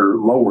that they're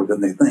lower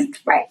than they think.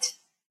 Right.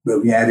 But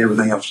when you add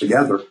everything else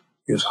together,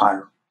 it's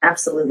higher.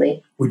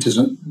 Absolutely. Which is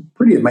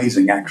pretty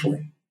amazing,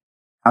 actually.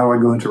 How do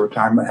I go into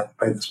retirement and have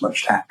to pay this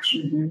much tax?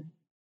 Mm-hmm.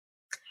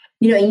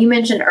 And you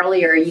mentioned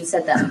earlier, you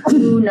said that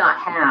who, not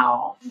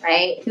how,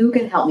 right? Who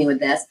can help me with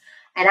this?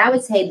 And I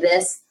would say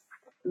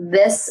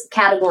this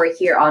category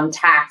here on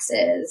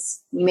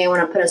taxes, you may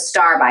want to put a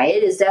star by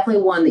it. It is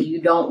definitely one that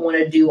you don't want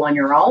to do on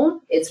your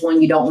own. It's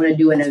one you don't want to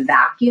do in a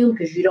vacuum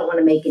because you don't want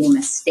to make any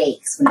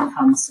mistakes when it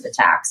comes to the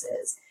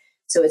taxes.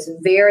 So it's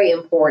very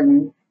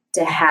important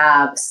to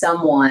have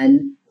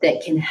someone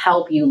that can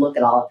help you look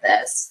at all of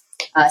this,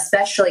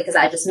 especially because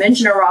I just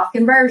mentioned a Roth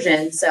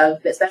conversion. So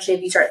especially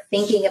if you start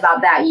thinking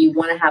about that, you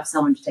want to have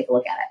someone to take a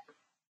look at it.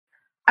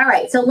 All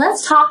right, so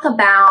let's talk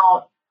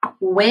about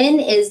when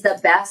is the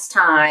best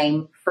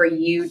time for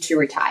you to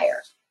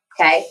retire,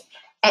 okay?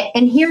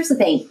 And here's the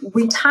thing.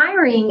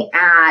 Retiring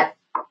at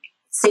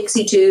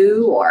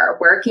 62 or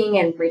working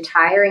and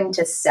retiring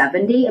to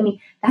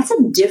 70, that's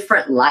a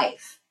different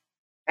life,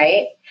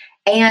 right?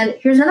 And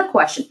here's another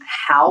question.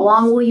 How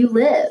long will you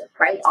live,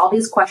 right? All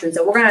these questions.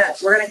 So we're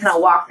gonna kind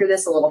of walk through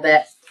this a little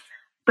bit.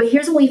 But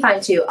here's what we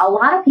find too. A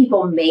lot of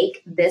people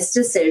make this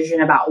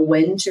decision about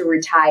when to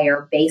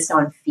retire based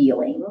on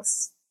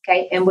feelings.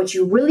 Okay. And what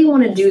you really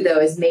want to do though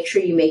is make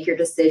sure you make your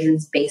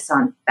decisions based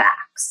on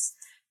facts,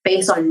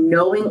 based on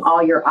knowing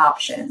all your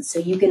options. So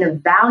you can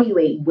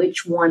evaluate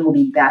which one will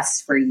be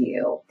best for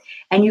you.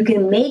 And you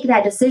can make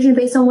that decision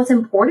based on what's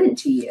important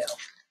to you.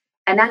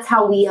 And that's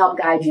how we help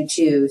guide you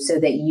too, so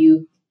that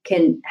you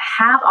can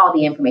have all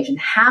the information,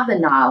 have the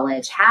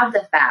knowledge, have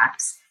the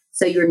facts.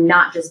 So you're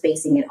not just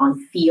basing it on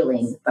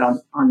feeling,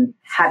 but on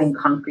having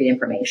concrete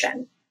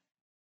information.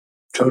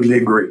 Totally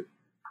agree.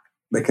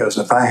 Because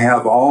if I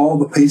have all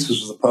the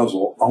pieces of the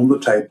puzzle on the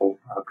table,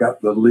 I've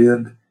got the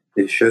lid,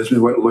 it shows me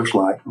what it looks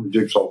like on the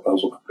jigsaw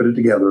puzzle, I put it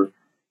together,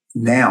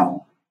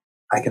 now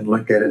I can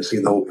look at it and see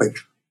the whole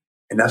picture.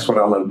 And that's what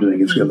I love doing.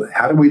 Is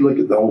how do we look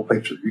at the whole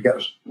picture? You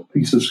got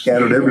pieces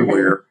scattered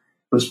everywhere.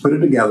 Let's put it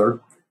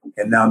together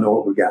and now know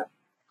what we got.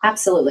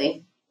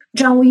 Absolutely.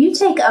 John, will you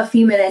take a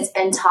few minutes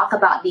and talk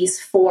about these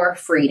 4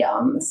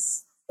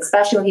 freedoms,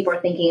 especially when people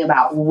are thinking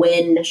about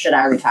when should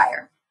I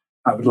retire?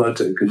 I would love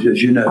to, because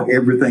as you know,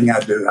 everything I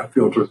do, I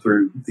filter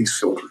through these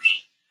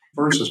filters.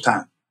 First is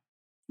time.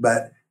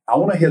 But I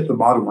want to hit the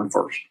bottom one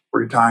first,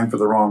 retiring for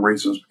the wrong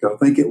reasons, because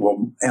I think it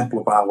will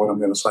amplify what I'm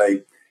going to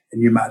say.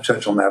 And you might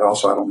touch on that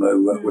also. I don't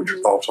know what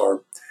your thoughts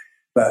are.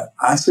 But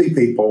I see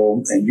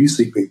people, and you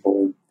see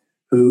people,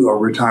 who are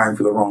retiring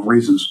for the wrong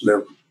reasons.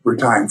 They're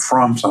retiring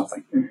from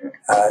something.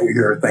 You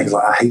hear things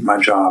like, I hate my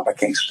job. I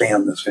can't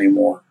stand this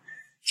anymore.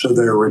 So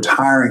they're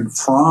retiring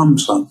from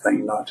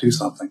something, not to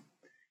something.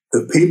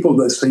 The people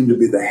that seem to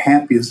be the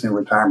happiest in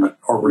retirement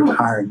are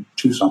retiring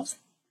to something.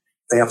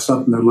 They have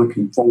something they're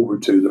looking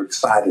forward to. They're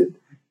excited.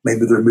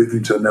 Maybe they're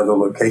moving to another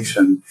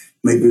location.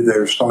 Maybe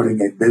they're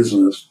starting a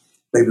business.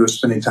 Maybe they're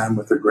spending time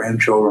with their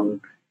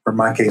grandchildren, or in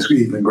my case,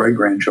 even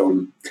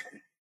great-grandchildren.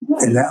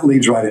 And that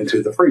leads right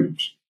into the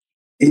freedoms.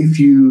 If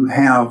you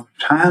have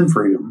time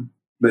freedom,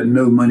 but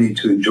no money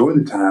to enjoy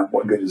the time,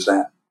 what good is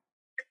that?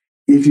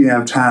 If you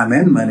have time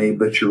and money,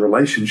 but your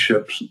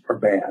relationships are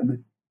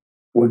bad,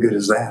 what good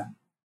is that?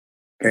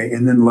 Okay,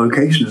 and then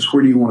location is,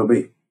 where do you want to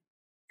be?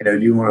 Do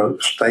you want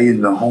to stay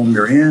in the home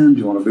you're in? Do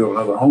you want to build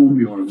another home? Do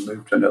you want to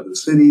move to another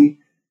city?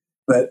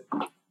 But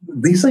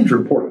these things are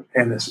important.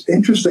 And it's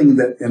interesting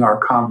that in our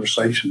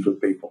conversations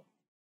with people,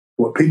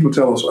 what people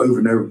tell us over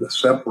and over that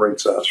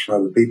separates us from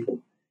other people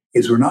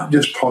is we're not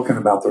just talking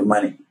about their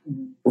money.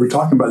 We're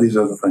talking about these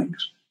other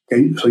things.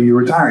 Okay, so you're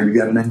retiring, you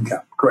got an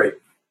income. Great.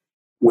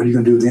 What are you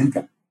going to do with the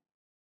income?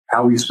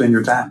 How will you spend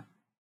your time?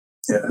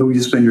 Who will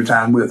you spend your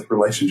time with?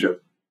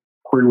 Relationship.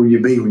 Where will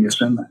you be when you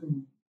spend that?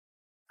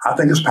 I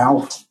think it's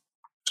powerful.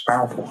 It's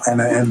powerful.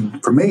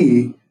 And for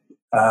me,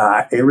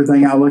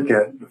 everything I look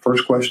at, the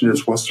first question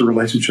is, what's the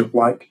relationship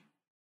like?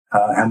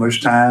 How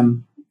much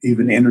time,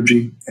 even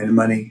energy and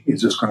money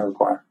is this going to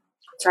require?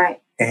 That's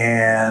right.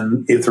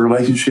 And if the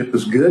relationship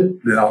is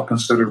good, then I'll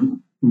consider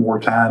more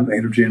time,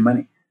 energy, and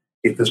money.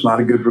 If it's not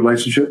a good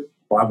relationship,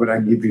 why would I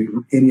give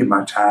you any of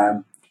my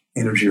time,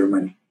 energy, or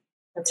money?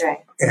 That's right.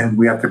 And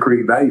we have to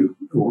create value.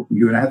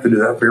 You and I have to do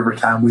that for every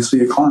time we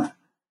see a client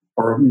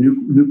or a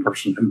new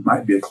person who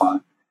might be a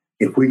client.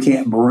 If we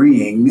can't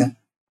bring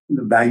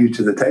the value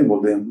to the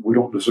table, then we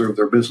don't deserve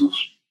their business.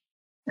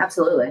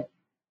 Absolutely.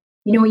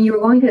 When you were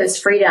going through those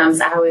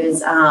freedoms,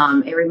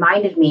 it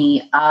reminded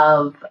me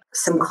of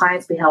some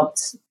clients we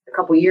helped a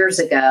couple years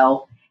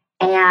ago,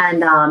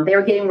 and they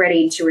were getting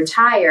ready to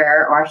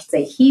retire, or I should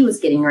say he was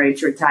getting ready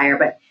to retire,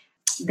 but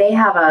they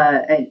have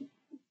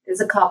there's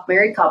a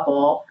married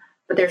couple,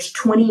 but there's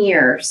 20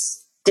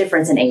 years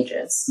difference in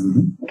ages.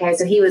 Mm-hmm. Okay.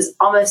 So he was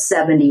almost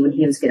 70 when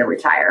he was going to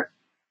retire.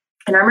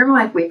 And I remember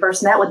when we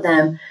first met with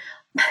them,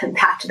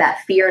 back to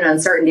that fear and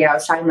uncertainty I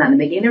was talking about in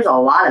the beginning, there's a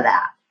lot of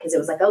that, because it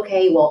was like,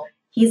 okay, well,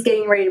 he's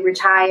getting ready to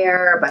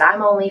retire, but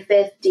I'm only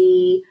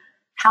 50.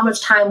 How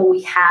much time will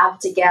we have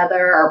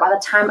together? Or by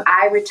the time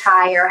I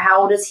retire,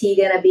 how old is he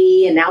going to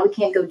be? And now we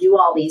can't go do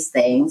all these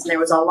things. And there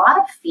was a lot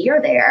of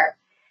fear there.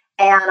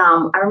 And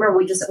I remember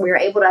we were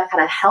able to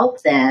kind of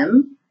help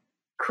them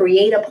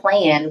create a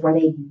plan where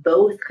they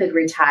both could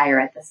retire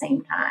at the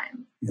same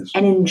time. Yes.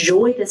 And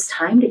enjoy this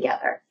time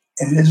together.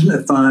 And isn't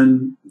it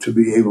fun to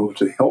be able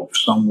to help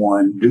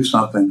someone do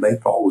something they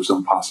thought was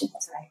impossible?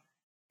 That's right.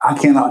 I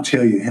cannot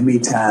tell you how many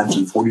times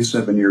in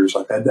 47 years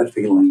I've had that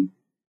feeling.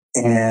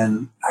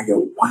 And I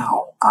go,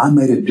 wow, I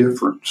made a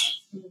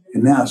difference. Mm-hmm.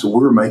 And now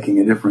we're making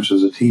a difference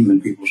as a team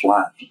in people's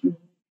lives. Mm-hmm.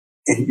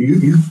 And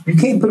you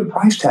can't put a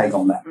price tag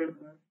on that. Mm-hmm.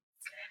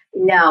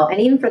 No. And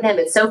even for them,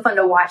 it's so fun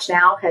to watch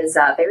now, because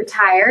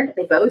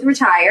they both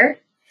retired,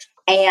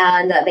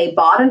 and they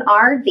bought an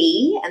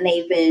RV, and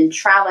they've been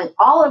traveling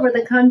all over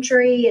the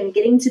country and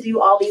getting to do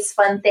all these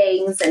fun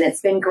things. And it's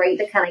been great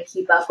to kind of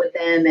keep up with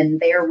them. And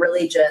they're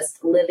really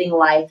just living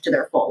life to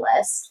their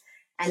fullest.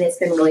 And it's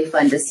been really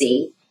fun to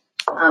see.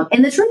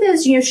 And the truth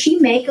is, she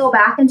may go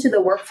back into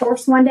the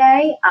workforce one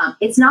day.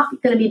 It's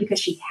not going to be because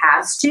she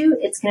has to.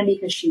 It's going to be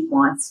because she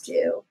wants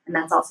to. And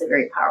that's also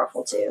very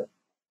powerful too.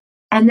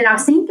 And then I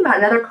was thinking about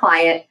another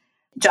client.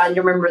 John,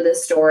 you remember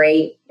this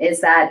story,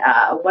 is that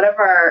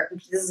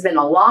this has been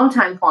a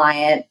longtime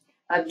client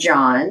of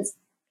John's.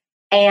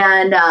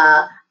 And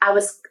I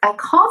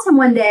called him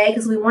one day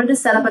because we wanted to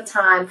set up a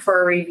time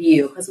for a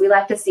review, because we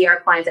like to see our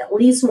clients at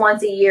least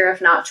once a year,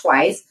 if not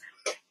twice.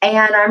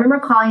 And I remember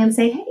calling him and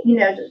saying,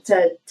 hey,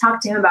 to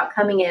talk to him about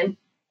coming in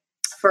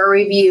for a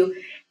review.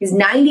 He's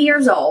 90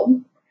 years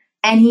old.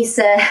 And he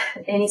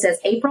says,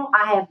 April,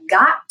 I have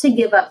got to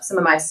give up some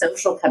of my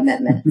social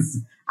commitments.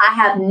 I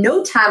have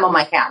no time on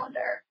my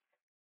calendar.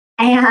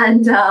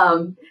 And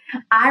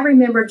I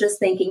remember just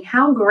thinking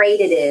how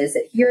great it is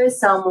that here is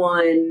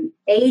someone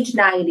age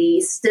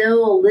 90,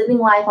 still living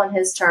life on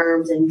his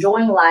terms,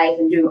 enjoying life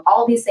and doing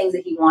all these things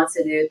that he wants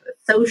to do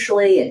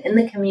socially and in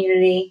the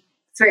community.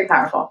 It's very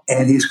powerful.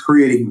 And he's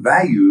creating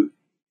value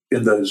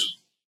in those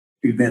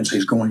events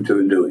he's going to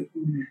and doing,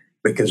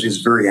 because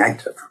he's very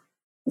active.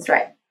 That's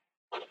right.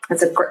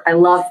 I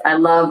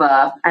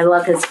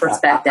love his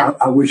perspective.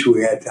 I wish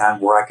we had time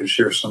where I could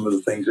share some of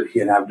the things that he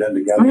and I have done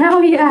together.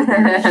 Oh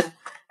yeah.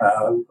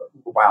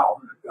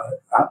 Wow.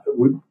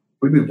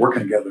 We've been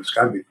working together. It's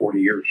got to be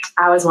 40 years.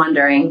 I was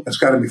wondering. It's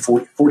got to be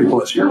 40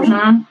 plus years.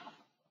 Mm-hmm.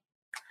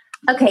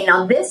 Okay,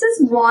 now this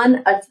is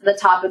one of the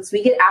topics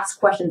we get asked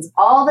questions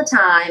all the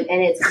time,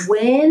 and it's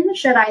when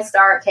should I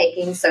start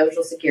taking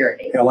Social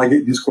Security? Hell, I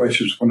get these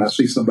questions when I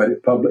see somebody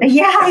at Publix.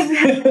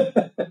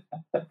 Yeah.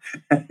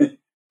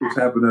 It's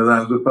happened that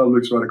I was at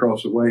Publix right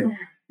across the way.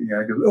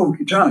 Yeah, I go, oh,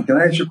 John, can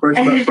I ask you a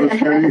question about Social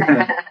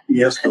Security?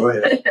 Yes, go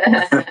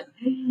ahead.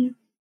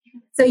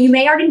 So you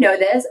may already know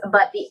this,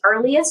 but the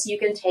earliest you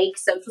can take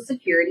Social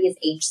Security is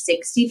age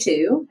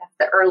 62. That's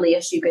the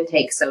earliest you can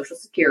take Social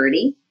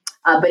Security.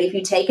 But if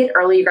you take it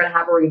early, you're going to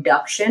have a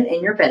reduction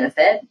in your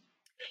benefit.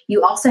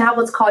 You also have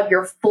what's called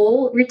your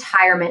full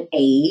retirement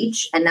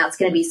age, and that's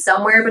going to be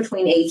somewhere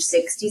between age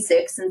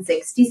 66 and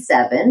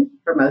 67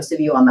 for most of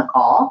you on the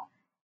call.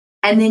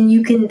 And then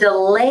you can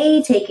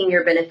delay taking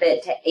your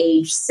benefit to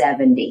age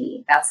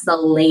 70. That's the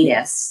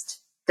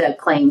latest to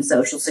claim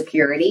Social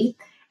Security.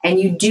 And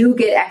you do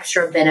get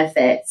extra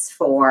benefits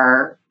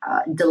for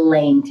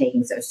delaying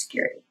taking Social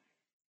Security.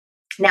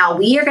 Now,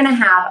 we are going to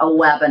have a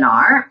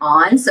webinar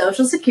on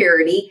Social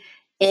Security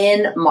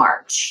in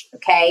March,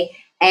 okay?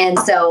 And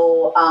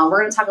so we're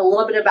going to talk a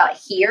little bit about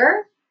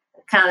here,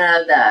 kind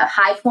of the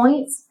high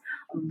points.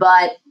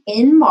 But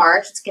in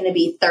March, it's going to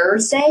be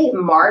Thursday,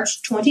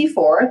 March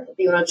 24th. If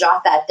you want to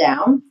jot that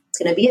down, it's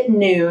going to be at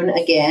noon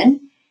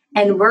again.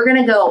 And we're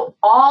going to go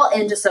all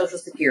into Social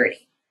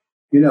Security.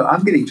 You know,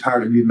 I'm getting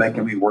tired of you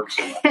making me work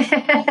so much.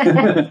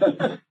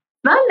 Fun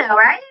though,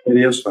 right? It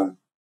is fun.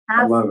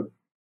 I love it.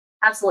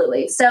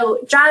 Absolutely. So,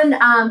 John,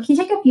 can you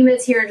take a few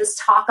minutes here and just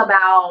talk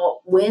about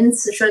when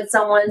should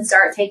someone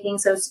start taking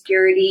Social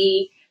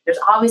Security? There's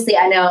obviously,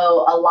 I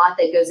know, a lot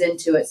that goes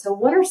into it. So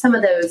what are some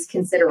of those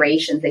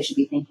considerations they should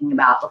be thinking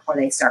about before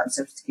they start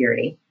Social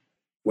Security?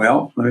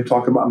 Well, let me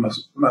talk about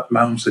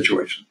my own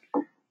situation.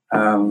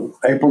 April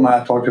and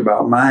I talked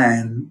about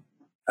mine.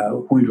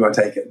 When do I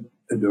take it?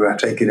 Do I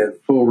take it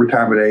at full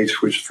retirement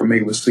age, which for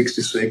me was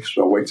 66,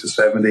 so I wait to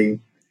 70.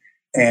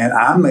 And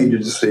I made the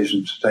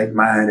decision to take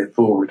mine at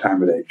full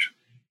retirement age.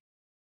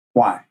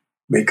 Why?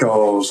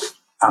 Because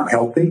I'm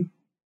healthy.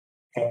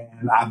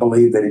 And I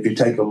believe that if you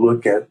take a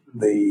look at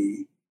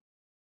the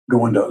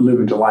going to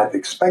living to life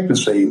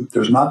expectancy,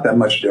 there's not that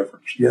much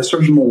difference. Yes,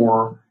 there's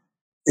more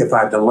if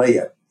I delay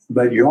it,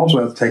 but you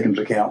also have to take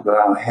into account that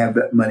I have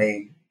that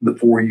money the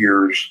 4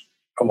 years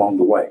along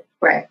the way.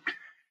 Right.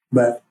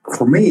 But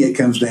for me, it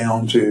comes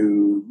down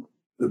to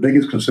the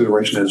biggest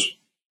consideration is,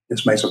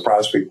 this may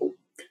surprise people.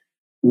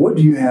 What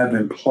do you have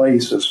in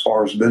place as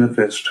far as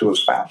benefits to a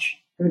spouse?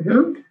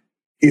 Mm-hmm.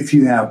 If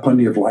you have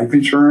plenty of life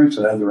insurance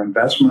and other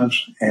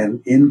investments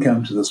and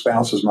income to the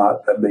spouse is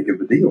not that big of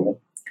a deal,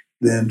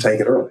 then take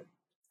it early.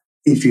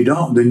 If you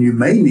don't, then you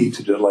may need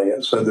to delay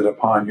it so that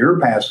upon your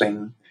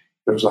passing,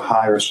 there's a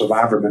higher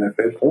survivor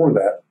benefit for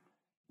that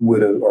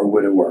widow or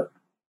widower.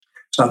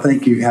 So I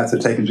think you have to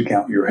take into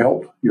account your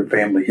health, your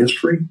family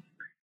history,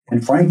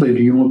 and frankly,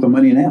 do you want the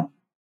money now?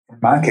 In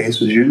my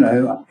case, as you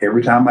know,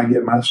 every time I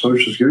get my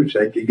Social Security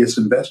check, it gets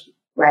invested.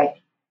 Right.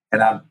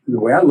 And the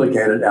way I look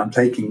at it, I'm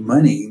taking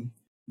money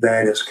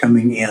that is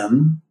coming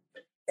in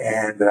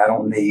and that I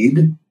don't need,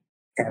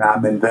 and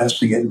I'm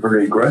investing it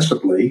very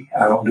aggressively.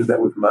 I don't do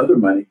that with my other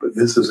money, but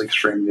this is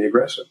extremely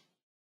aggressive.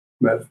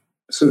 But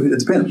so it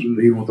depends.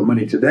 Do you want the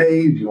money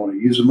today? Do you want to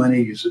use the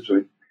money? Use it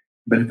to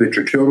benefit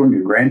your children,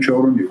 your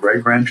grandchildren, your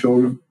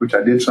great-grandchildren, which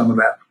I did some of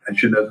that,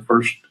 as you know, the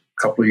first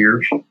couple of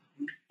years.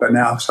 But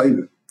now I've saved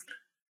it.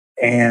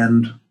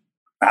 And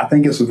I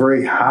think it's a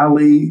very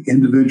highly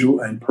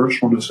individual and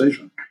personal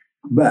decision.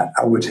 But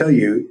I would tell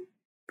you,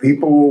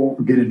 people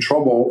get in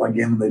trouble,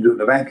 again, when they do it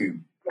in a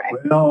vacuum. Right.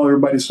 Well,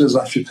 everybody says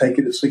I should take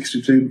it at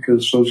 62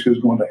 because Social Security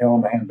is going to hell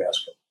in the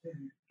handbasket.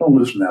 Mm-hmm. Don't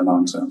listen to that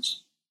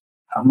nonsense.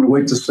 I'm going to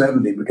wait to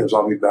 70 because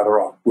I'll be better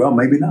off. Well,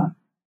 maybe not.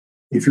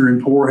 If you're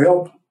in poor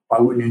health, why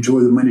wouldn't you enjoy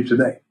the money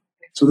today?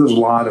 So there's a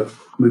lot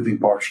of moving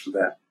parts to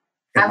that.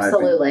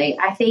 Absolutely.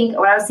 I think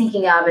what I was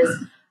thinking of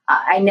is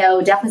I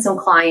know definitely some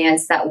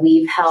clients that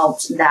we've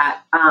helped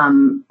that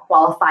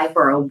qualify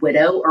for a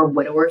widow or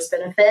widower's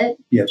benefit.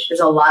 Yes.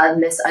 There's a lot of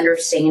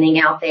misunderstanding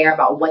out there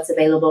about what's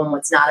available and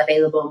what's not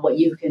available and what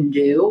you can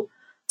do.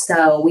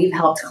 So we've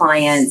helped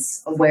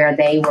clients where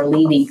they were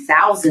leaving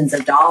thousands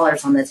of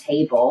dollars on the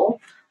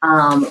table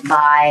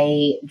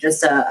by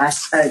just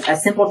a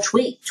simple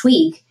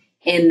tweak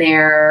in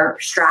their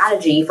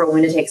strategy for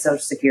when to take Social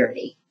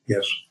Security.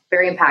 Yes.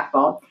 Very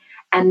impactful.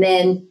 And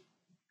then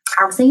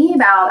I was thinking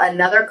about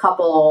another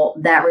couple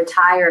that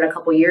retired a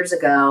couple years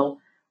ago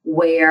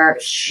where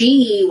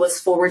she was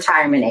full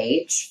retirement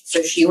age.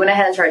 So she went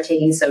ahead and started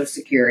taking Social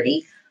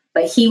Security,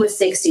 but he was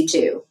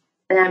 62.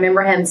 And I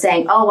remember him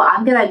saying, oh, well,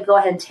 I'm going to go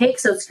ahead and take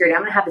Social Security.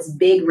 I'm going to have this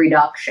big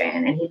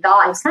reduction. And he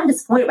was kind of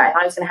disappointed by it. I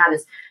thought he was going to have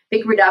this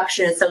big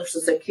reduction in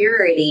Social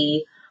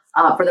Security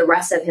for the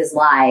rest of his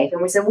life.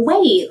 And we said,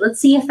 well, wait, let's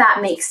see if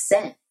that makes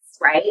sense.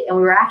 right? And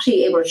we were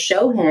actually able to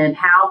show him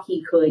how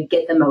he could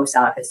get the most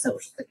out of his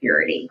Social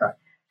Security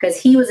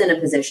because he was in a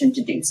position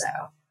to do so,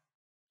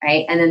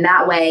 right? And then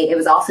that way, it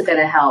was also going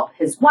to help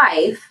his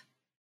wife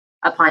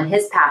upon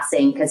his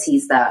passing because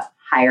he's the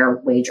higher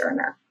wage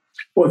earner.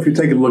 Well, if you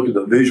take a look at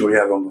the visual you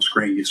have on the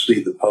screen, you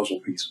see the puzzle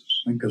pieces.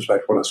 It goes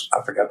back to what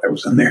I forgot that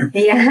was in there.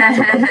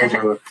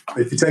 Yeah.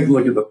 If you take a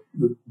look at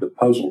the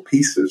puzzle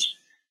pieces,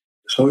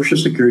 Social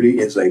Security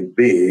is a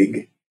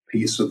big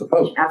piece of the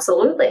puzzle.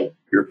 Absolutely.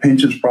 Your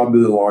pension's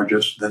probably the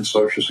largest, then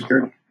Social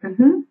Security.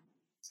 Mm-hmm.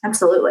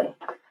 Absolutely.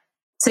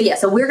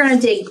 So we're going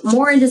to dig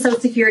more into Social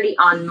Security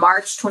on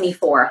March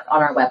 24th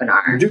on our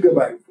webinar. Would you go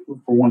back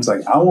for one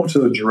second? I want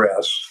to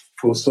address,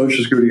 will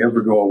Social Security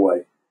ever go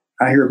away?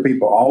 I hear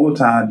people all the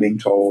time being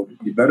told,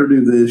 you better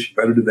do this, you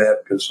better do that,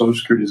 because Social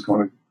Security is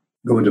going to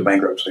go into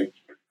bankruptcy.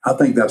 I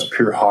think that's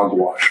pure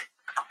hogwash.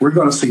 We're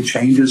going to see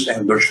changes,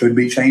 and there should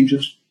be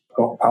changes.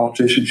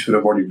 Politicians should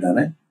have already done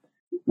it.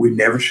 We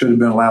never should have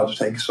been allowed to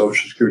take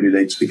Social Security at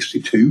age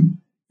 62.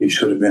 It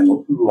should have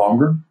been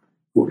longer.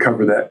 We'll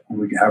cover that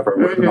when we have our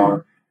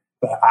webinar.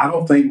 But I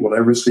don't think we'll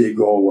ever see it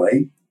go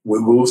away. We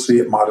will see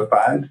it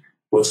modified.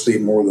 We'll see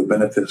more of the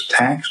benefits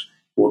taxed.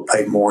 We'll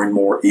pay more and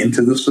more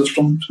into the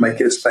system to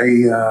make it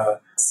stay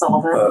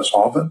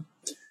solvent.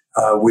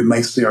 We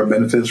may see our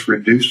benefits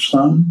reduced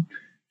some,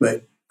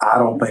 but I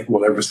don't think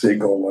we'll ever see it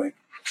go away.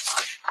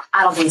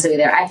 I don't think so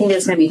either. I think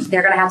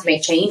they're going to have to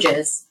make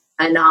changes.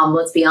 And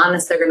let's be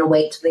honest, they're going to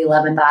wait till the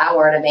 11th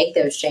hour to make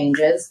those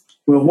changes.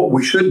 Well, what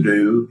we should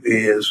do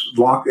is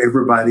lock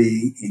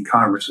everybody in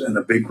Congress in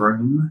a big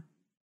room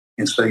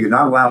and say you're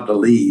not allowed to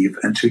leave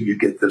until you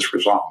get this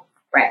resolved.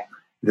 Right.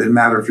 It doesn't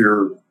matter if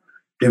you're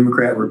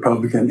Democrat,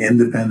 Republican,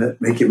 Independent,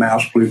 Mickey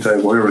Mouse,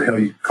 Pluto, whatever the hell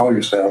you call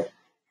yourself.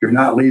 You're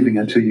not leaving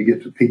until you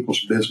get the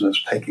people's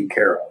business taken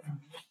care of.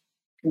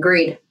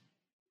 Agreed.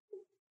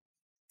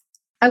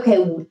 Okay,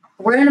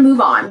 we're going to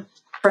move on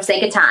for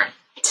sake of time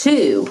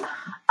to...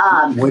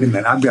 Wait a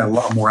minute, I've got a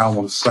lot more I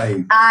want to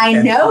say. I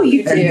know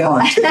you do.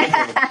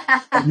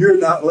 And you're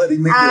not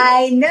letting me do it.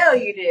 I know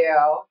you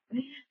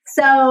do.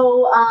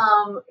 So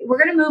we're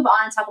going to move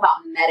on and talk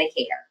about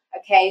Medicare.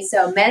 Okay,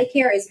 so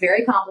Medicare is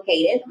very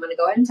complicated. I'm going to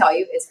go ahead and tell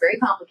you it's very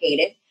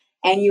complicated.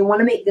 And you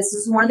want to this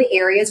is one of the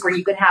areas where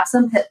you could have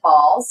some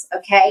pitfalls.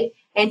 Okay,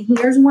 and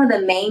here's one of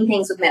the main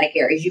things with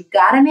Medicare is you've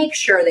got to make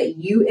sure that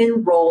you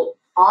enroll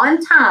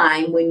on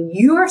time when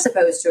you are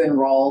supposed to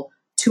enroll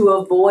to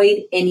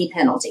avoid any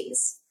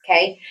penalties.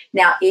 Okay.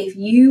 Now, if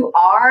you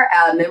are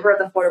a member of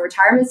the Florida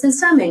retirement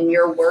system and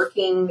you're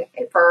working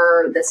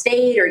for the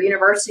state or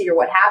university or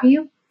what have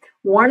you,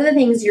 one of the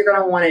things you're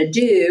going to want to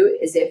do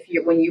is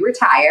when you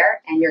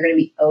retire and you're going to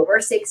be over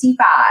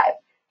 65,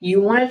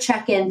 you want to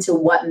check into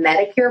what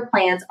Medicare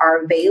plans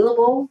are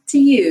available to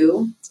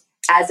you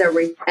as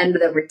under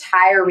the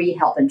retiree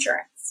health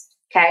insurance.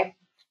 Okay.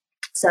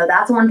 So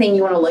that's one thing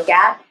you want to look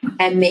at,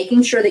 and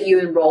making sure that you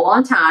enroll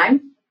on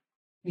time.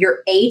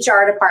 Your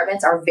HR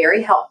departments are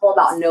very helpful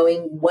about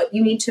knowing what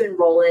you need to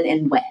enroll in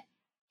and when.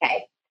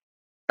 Okay.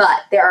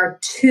 But there are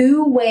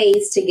two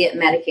ways to get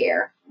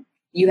Medicare.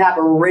 You have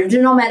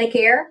original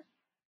Medicare,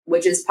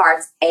 which is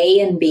parts A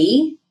and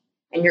B,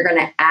 and you're going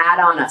to add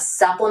on a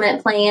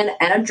supplement plan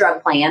and a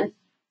drug plan.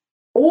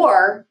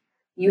 Or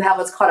you have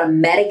what's called a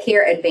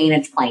Medicare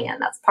Advantage plan.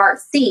 That's part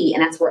C,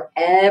 and that's where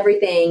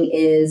everything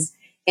is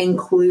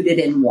included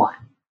in one.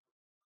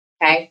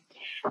 Okay.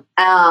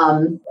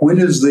 When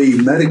is the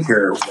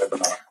Medicare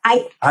webinar?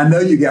 I know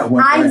you got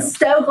one. I'm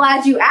so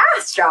glad you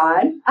asked,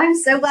 John. I'm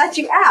so glad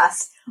you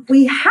asked.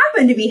 We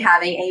happen to be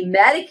having a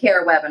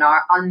Medicare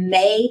webinar on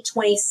May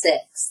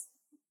 26th.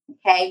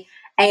 Okay.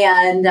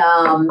 And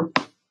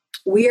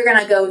we are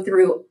going to go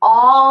through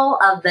all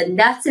of the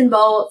nuts and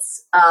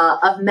bolts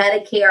of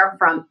Medicare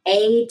from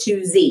A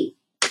to Z.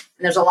 And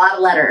there's a lot of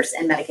letters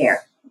in Medicare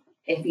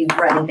if you've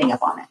read anything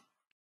up on it.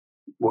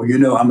 Well, you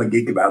know, I'm a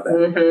geek about that.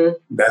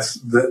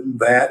 Mm-hmm.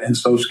 That and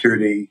Social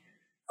Security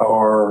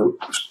are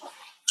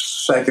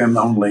second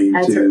only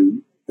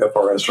to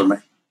FRS for me.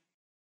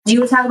 Do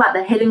you want to talk about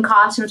the hidden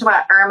costs? You want to talk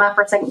about IRMAA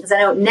for a second? Because I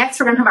know next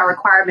we're going to talk about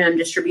required minimum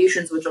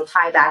distributions, which will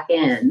tie back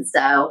in.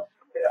 So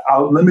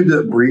let me do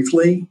it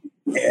briefly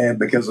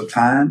because of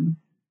time.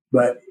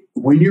 But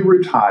when you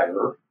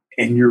retire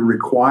and you're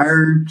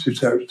required to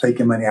start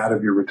taking money out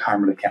of your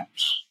retirement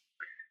accounts,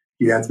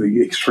 you have to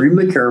be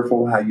extremely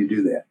careful how you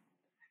do that.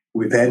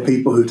 We've had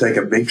people who take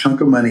a big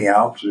chunk of money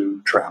out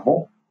to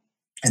travel,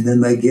 and then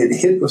they get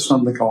hit with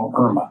something called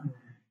IRMAA,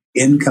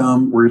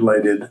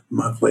 income-related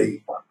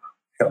monthly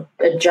help.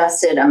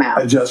 Adjusted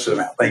amount. Adjusted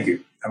amount. Thank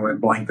you. I went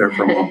blank there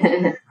for a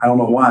moment. I don't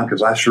know why,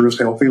 because I sure as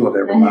hell feel it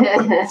every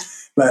month.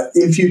 But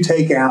if you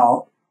take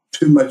out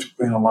too much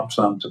in a lump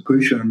sum to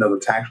push you in another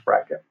tax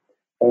bracket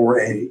or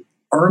a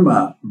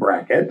IRMAA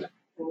bracket,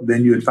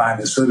 then you would find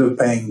instead of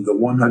paying the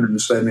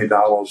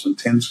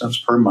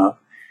 $170.10 per month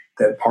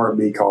that Part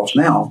B costs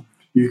now,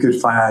 you could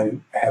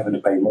find having to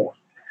pay more.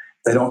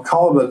 They don't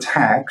call it a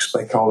tax,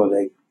 they call it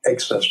a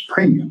excess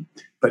premium,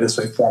 but it's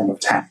a form of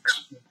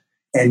tax.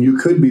 And you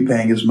could be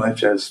paying as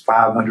much as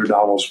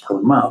 $500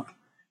 per month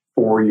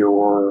for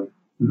your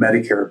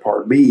Medicare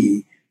Part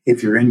B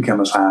if your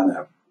income is high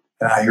enough.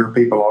 And I hear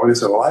people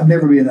always say, well, I'd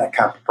never be in that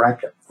type of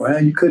bracket.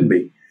 Well, you could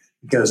be.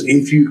 Because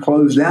if you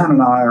close down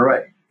an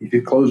IRA, if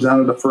you close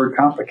down a deferred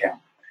comp account,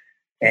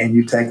 and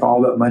you take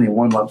all that money in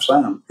one lump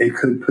sum, it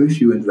could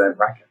push you into that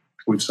bracket.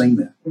 We've seen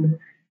that. Mm-hmm.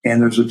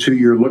 And there's a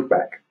 2-year look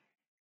back.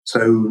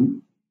 So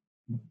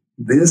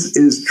this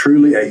is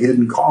truly a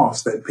hidden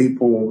cost that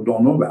people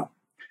don't know about.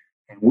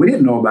 And we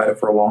didn't know about it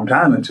for a long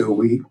time until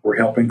we were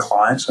helping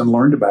clients and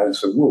learned about it and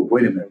said, whoa,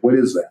 wait a minute, what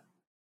is that?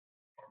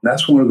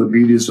 That's one of the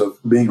beauties of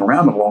being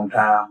around a long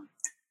time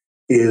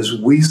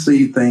is we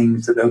see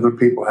things that other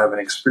people haven't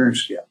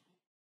experienced yet.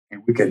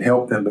 And we can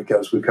help them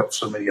because we've helped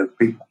so many other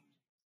people.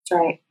 That's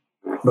right.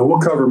 But we'll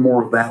cover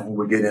more of that when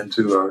we get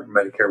into our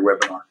Medicare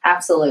webinar.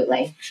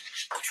 Absolutely.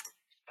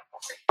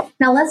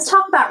 Now let's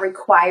talk about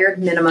required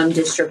minimum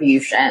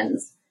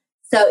distributions.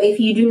 So if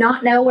you do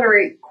not know what a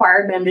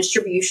required minimum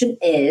distribution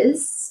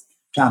is.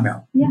 Time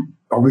out. Yeah.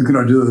 Are we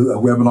going to do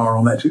a webinar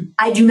on that too?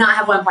 I do not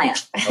have one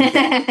planned.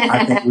 Okay.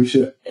 I think we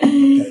should.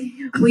 Okay.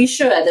 We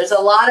should. There's a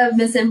lot of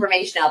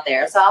misinformation out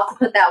there. So I'll have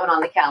to put that one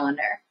on the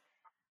calendar.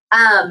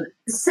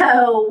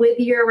 So with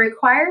your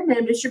required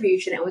minimum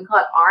distribution, and we call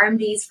it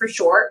RMDs for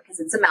short because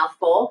it's a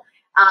mouthful.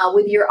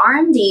 With your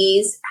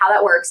RMDs, how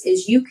that works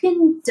is you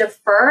can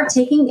defer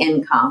taking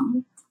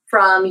income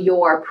from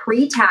your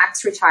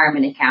pre-tax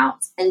retirement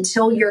accounts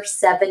until you're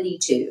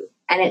 72.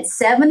 And at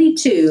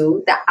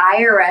 72, the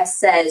IRS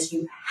says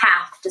you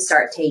have to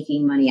start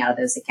taking money out of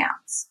those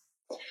accounts.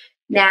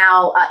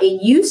 Now,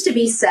 it used to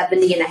be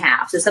 70 and a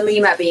half. So some of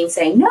you might be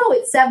saying, no,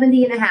 it's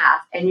 70 and a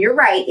half. And you're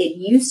right. It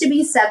used to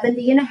be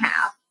 70 and a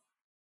half.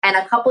 And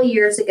a couple of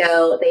years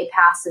ago, they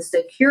passed the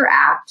Secure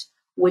Act,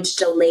 which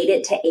delayed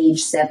it to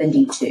age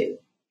 72.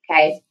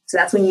 Okay. So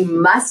that's when you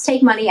must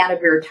take money out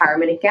of your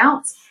retirement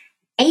accounts.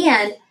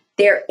 And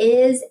there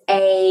is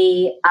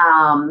a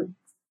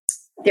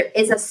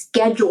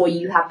schedule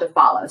you have to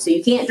follow. So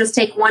you can't just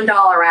take $1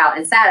 out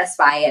and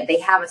satisfy it. They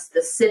have a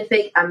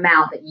specific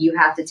amount that you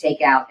have to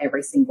take out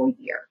every single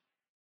year.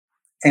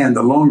 And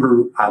the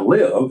longer I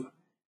live,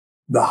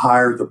 the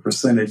higher the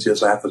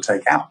percentages I have to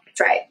take out.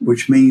 That's right.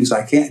 Which means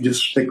I can't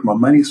just stick my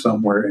money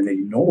somewhere and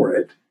ignore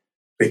it,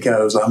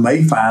 because I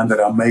may find that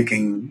I'm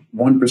making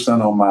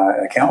 1% on my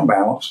account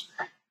balance,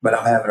 but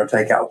I'm having to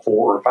take out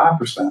 4 or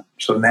 5%.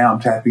 So now I'm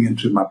tapping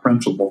into my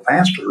principal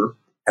faster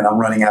and I'm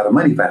running out of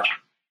money faster.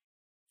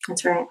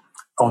 That's right.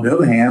 On the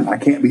other hand, I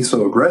can't be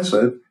so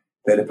aggressive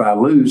that if I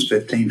lose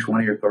 15,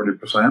 20, or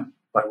 30%,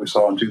 like we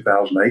saw in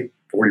 2008,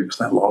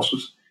 40%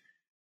 losses,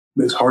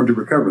 it's hard to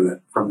recover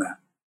that from that.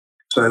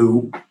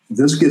 So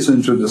this gets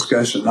into a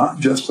discussion not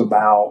just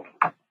about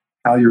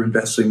how you're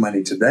investing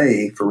money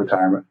today for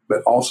retirement,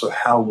 but also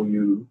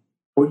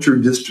what's your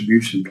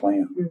distribution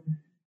plan? Mm-hmm.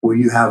 Will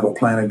you have a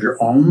plan of your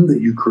own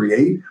that you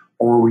create,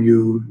 or will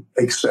you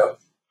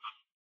accept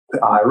the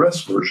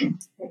IRS version,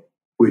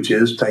 which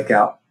is take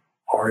out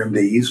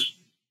RMDs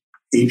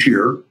each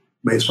year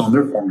based on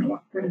their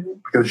formula? Mm-hmm.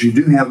 Because you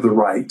do have the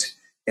right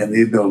and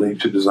the ability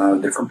to design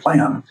a different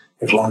plan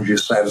as long as you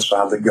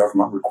satisfy the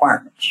government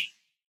requirements.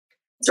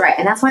 That's right.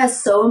 And that's why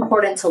it's so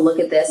important to look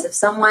at this. If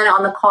someone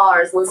on the call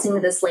is listening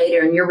to this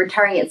later and you're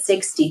retiring at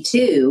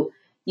 62,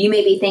 you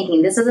may be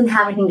thinking, this doesn't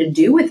have anything to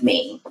do with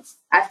me.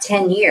 I have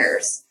 10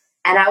 years.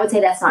 And I would say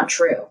that's not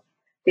true.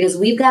 Because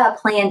we've got a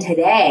plan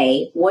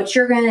today, what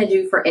you're going to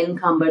do for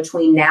income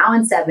between now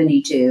and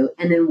 72,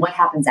 and then what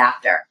happens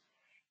after.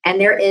 And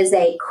there is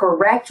a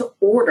correct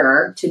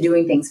order to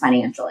doing things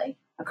financially,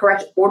 a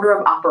correct order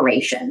of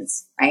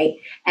operations, right?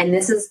 And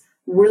this is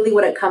really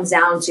what it comes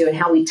down to, and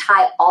how we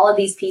tie all of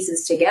these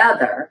pieces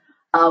together.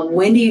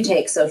 When do you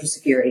take Social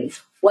Security?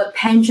 What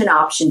pension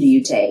option do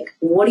you take?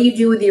 What do you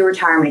do with your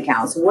retirement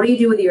accounts? What do you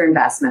do with your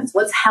investments?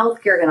 What's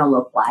healthcare going to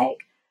look like?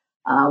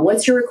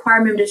 What's your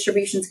requirement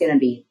distributions going to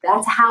be?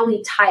 That's how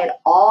we tie it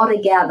all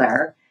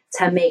together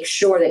to make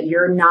sure that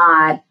you're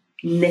not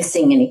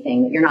missing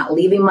anything, that you're not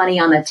leaving money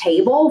on the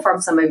table from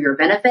some of your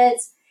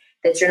benefits,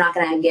 that you're not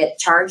going to get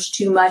charged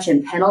too much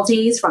in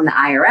penalties from the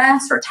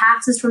IRS or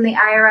taxes from the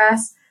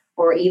IRS,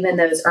 or even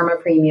those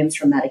IRMAA premiums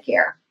from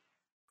Medicare.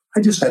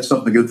 I just had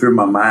something go through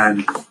my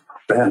mind that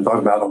I hadn't thought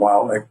about in a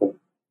while, April.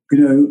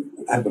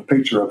 I have a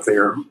picture up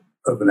there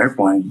of an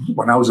airplane.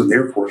 When I was in the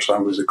Air Force, I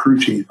was a crew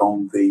chief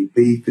on the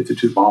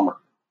B-52 bomber.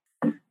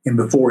 And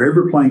before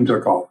every plane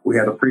took off, we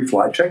had a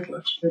pre-flight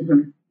checklist.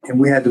 Mm-hmm. And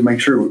we had to make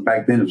sure,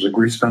 back then it was a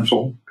grease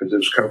pencil because it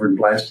was covered in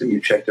plastic.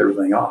 You checked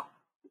everything off.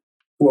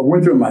 What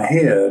went through my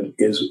head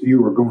is,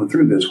 you were going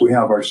through this, we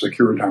have our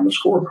secure retirement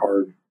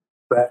scorecard.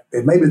 But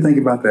it made me think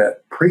about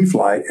that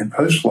pre-flight and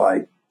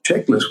post-flight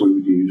checklist we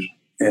would use.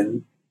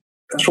 And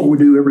that's what we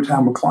do every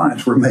time with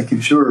clients. We're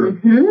making sure,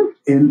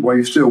 while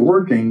you're still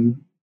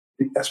working,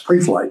 that's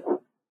pre-flight.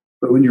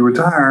 But when you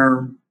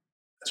retire,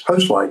 it's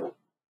post-flight.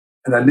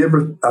 And I've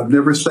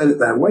never said it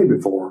that way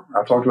before.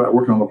 I've talked about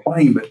working on a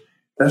plane, but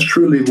that's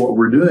truly what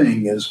we're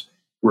doing, is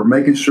we're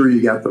making sure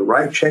you got the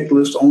right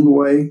checklist on the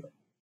way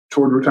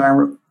toward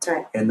retirement. That's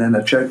right. And then a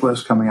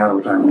checklist coming out of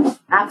retirement.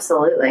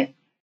 Absolutely.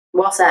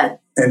 Well said.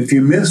 And if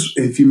you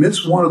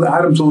miss one of the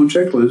items on the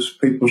checklist,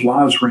 people's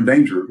lives were in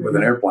danger with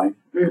an airplane.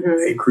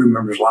 Mm-hmm. 8 crew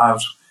members'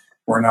 lives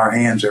were in our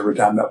hands every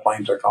time that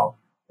plane took off.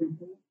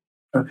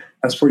 Mm-hmm.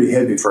 That's pretty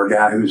heavy for a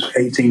guy who's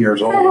 18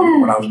 years old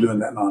when I was doing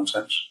that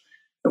nonsense.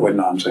 It wasn't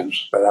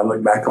nonsense, but I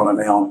look back on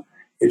it now.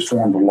 It's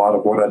formed a lot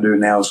of what I do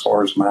now as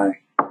far as my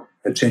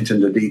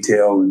attention to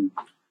detail and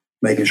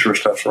making sure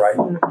stuff's right.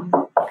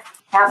 Mm-hmm.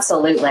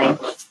 Absolutely.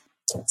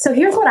 So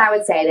here's what I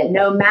would say, that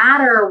no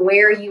matter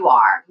where you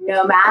are,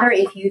 no matter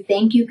if you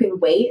think you can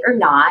wait or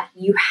not,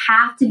 you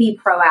have to be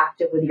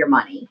proactive with your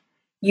money.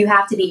 You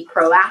have to be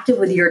proactive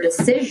with your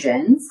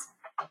decisions,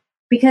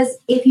 because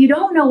if you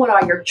don't know what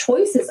all your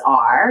choices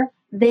are,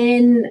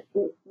 then,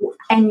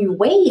 and you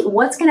wait,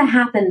 what's going to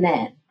happen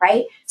then,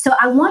 right? So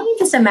I want you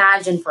to just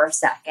imagine for a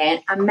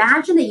second,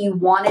 imagine that you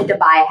wanted to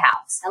buy a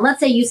house. And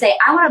let's say you say,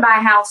 I want to buy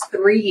a house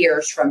 3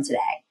 years from today.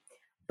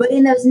 But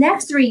in those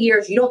next 3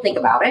 years, you don't think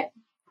about it.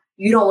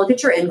 You don't look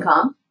at your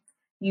income.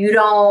 You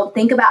don't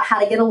think about how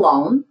to get a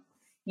loan.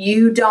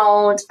 You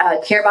don't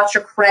care about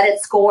your credit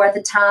score at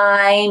the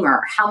time,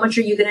 or how much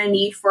are you going to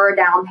need for a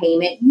down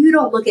payment. You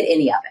don't look at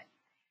any of it.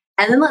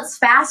 And then let's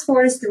fast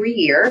forward 3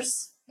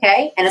 years,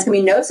 okay? And it's going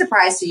to be no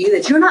surprise to you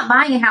that you're not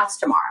buying a house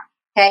tomorrow,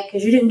 okay?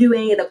 Because you didn't do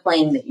any of the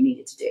planning that you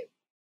needed to do.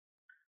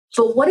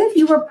 But what if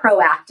you were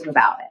proactive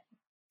about it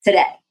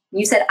today?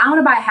 You said, I want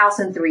to buy a house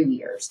in 3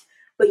 years.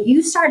 But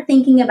you start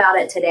thinking about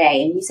it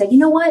today and you say, you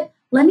know what?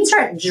 Let me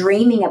start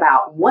dreaming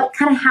about what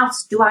kind of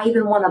house do I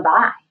even want to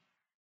buy?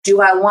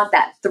 Do I want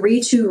that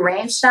 3-2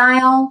 ranch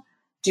style?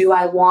 Do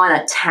I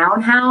want a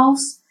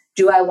townhouse?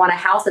 Do I want a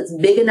house that's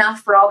big enough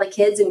for all the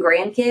kids and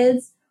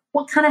grandkids?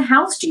 What kind of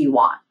house do you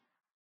want?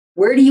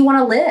 Where do you want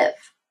to live?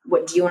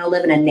 What do you want to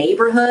live in, a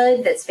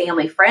neighborhood that's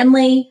family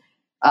friendly?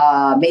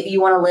 Maybe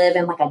you want to live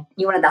in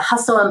you wanted the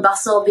hustle and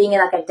bustle of being in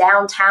like a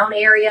downtown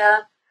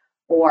area,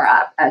 or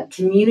a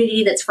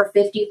community that's for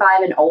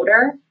 55 and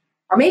older.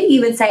 Or maybe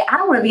even say, I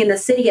don't want to be in the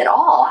city at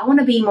all. I want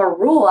to be more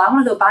rural. I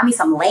want to go buy me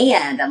some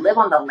land and live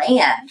on the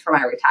land for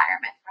my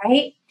retirement,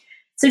 right?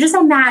 So just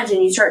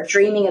imagine you start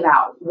dreaming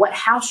about what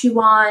house you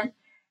want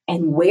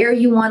and where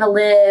you want to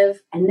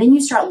live. And then you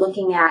start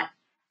looking at,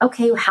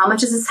 okay, how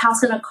much is this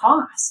house going to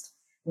cost?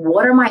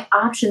 What are my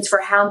options for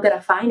how I'm going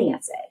to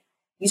finance it?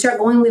 You start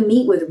going to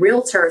meet with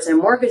realtors and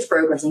mortgage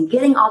brokers and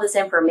getting all this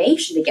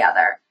information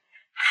together.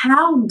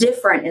 How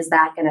different is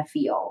that going to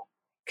feel?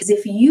 Because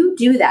if you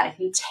do that, if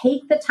you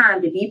take the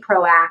time to be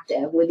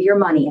proactive with your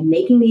money and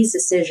making these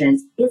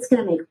decisions, it's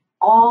going to make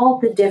all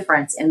the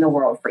difference in the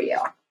world for you.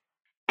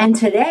 And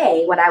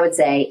today, what I would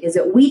say is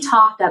that we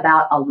talked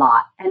about a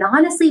lot. And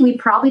honestly, we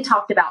probably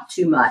talked about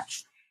too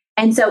much.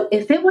 And so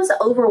if it was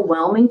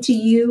overwhelming to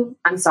you,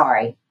 I'm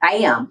sorry. I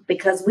am,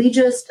 because we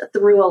just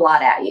threw a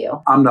lot at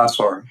you. I'm not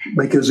sorry,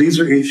 because these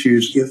are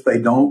issues, if they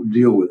don't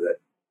deal with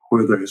it,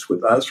 whether it's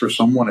with us or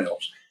someone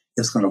else,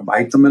 it's going to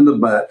bite them in the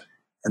butt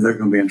and they're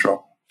going to be in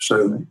trouble.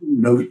 So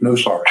no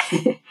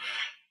sorry.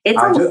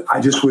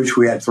 I just wish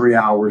we had 3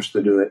 hours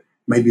to do it.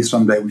 Maybe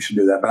someday we should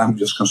do that, but I'm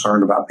just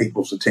concerned about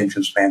people's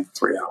attention span for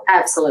 3 hours.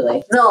 Absolutely.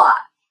 It's a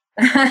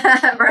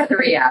lot for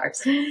 3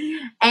 hours.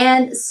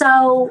 And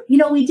so,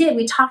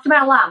 we talked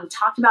about a lot. We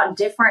talked about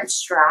different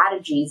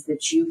strategies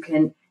that you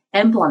can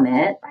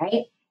implement,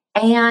 right?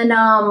 And,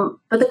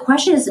 but the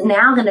question is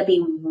now going to be,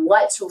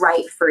 what's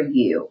right for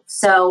you?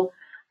 So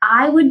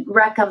I would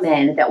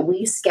recommend that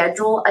we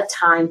schedule a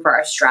time for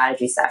our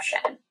strategy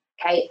session.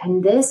 Okay.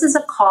 And this is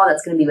a call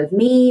that's going to be with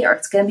me, or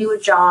it's going to be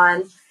with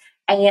John.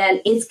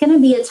 And it's going to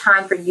be a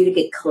time for you to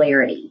get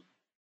clarity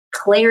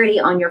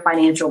on your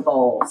financial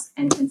goals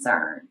and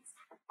concerns,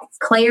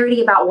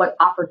 clarity about what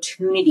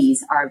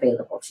opportunities are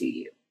available to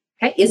you.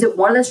 Okay. Is it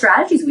one of the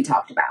strategies we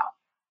talked about?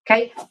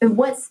 Okay. And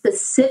what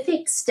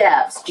specific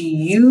steps do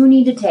you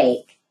need to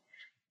take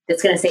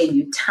that's going to save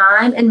you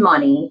time and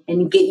money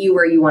and get you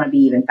where you want to be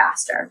even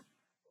faster?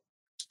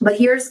 But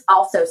here's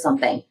also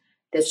something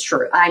that's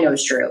true. I know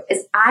is true,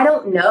 is I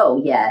don't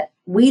know yet.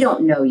 We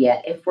don't know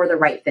yet if we're the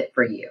right fit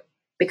for you,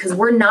 because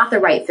we're not the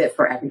right fit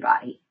for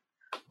everybody.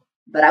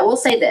 But I will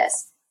say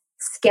this,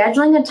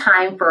 scheduling a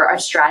time for a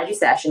strategy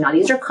session. Now,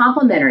 these are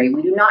complimentary.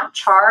 We do not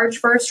charge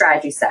for a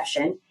strategy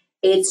session.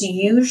 It's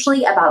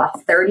usually about a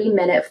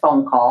 30-minute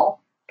phone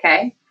call.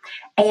 Okay.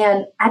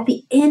 And at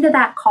the end of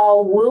that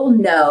call, we'll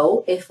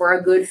know if we're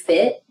a good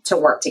fit to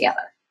work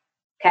together.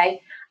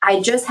 Okay.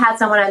 I just had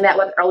someone I met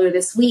with earlier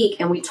this week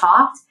and we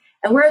talked,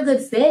 and we're a good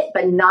fit,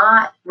 but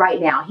not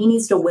right now. He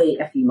needs to wait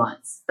a few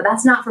months, but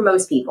that's not for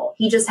most people.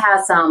 He just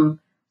has some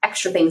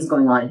extra things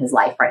going on in his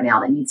life right now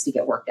that needs to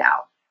get worked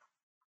out.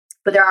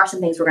 But there are some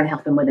things we're going to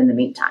help him with in the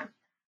meantime.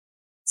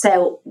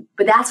 So,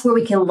 but that's where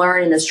we can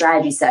learn in the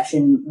strategy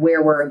session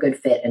where we're a good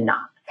fit and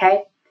not.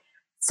 Okay.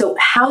 So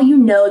how you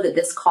know that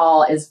this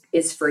call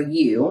is for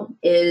you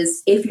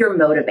is if you're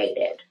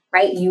motivated,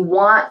 right? You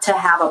want to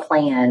have a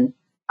plan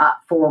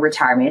for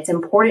retirement. It's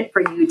important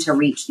for you to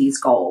reach these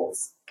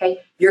goals. Okay.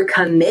 You're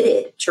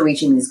committed to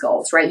reaching these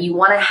goals, right? You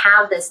want to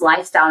have this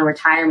lifestyle in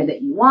retirement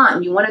that you want,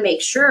 and you want to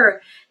make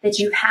sure that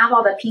you have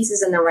all the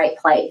pieces in the right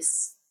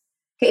place.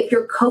 Okay, if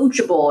you're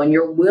coachable and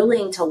you're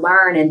willing to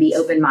learn and be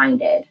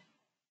open-minded,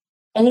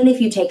 and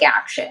if you take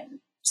action.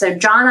 So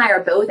John and I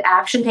are both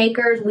action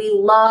takers. We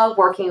love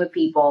working with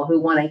people who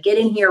want to get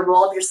in here,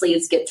 roll up your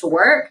sleeves, get to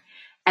work,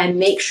 and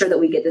make sure that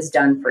we get this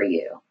done for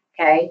you.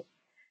 Okay.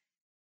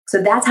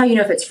 So that's how you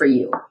know if it's for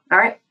you. All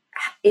right.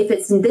 If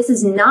this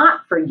is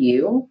not for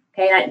you,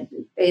 okay,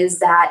 is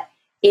that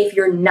if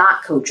you're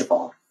not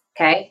coachable,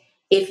 okay,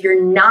 if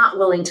you're not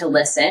willing to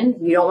listen,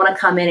 you don't want to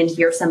come in and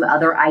hear some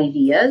other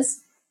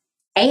ideas,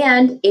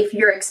 and if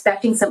you're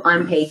expecting some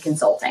unpaid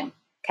consulting,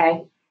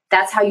 okay,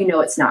 that's how you know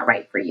it's not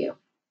right for you.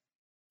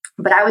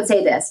 But I would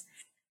say this,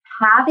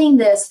 having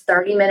this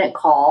 30-minute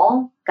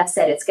call, like I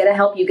said, it's going to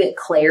help you get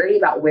clarity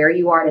about where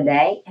you are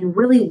today and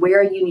really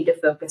where you need to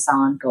focus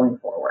on going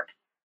forward.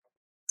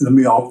 Let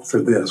me offer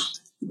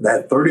this.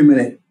 That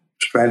 30-minute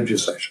strategy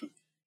session,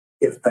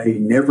 if they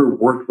never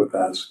worked with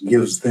us,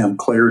 gives them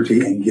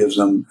clarity and gives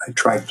them a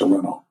track to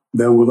run on.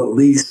 They will at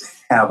least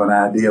have an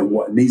idea of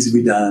what needs to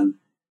be done.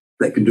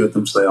 They can do it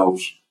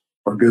themselves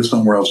or go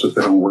somewhere else if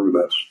they don't work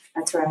with us.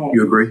 That's right.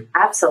 You agree?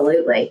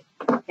 Absolutely.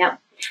 Yeah.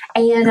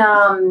 And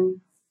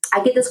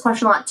I get this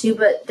question a lot too,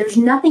 but there's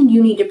nothing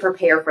you need to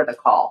prepare for the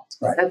call.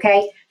 Right.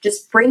 Okay.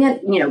 Just bring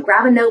it,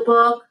 grab a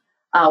notebook.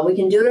 We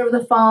can do it over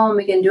the phone.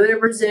 We can do it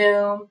over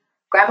Zoom.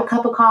 Grab a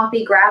cup of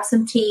coffee, grab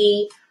some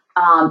tea,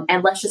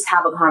 and let's just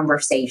have a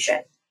conversation.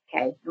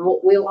 Okay.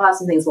 We'll have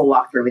some things we'll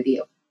walk through with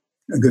you.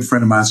 A good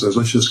friend of mine says,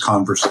 let's just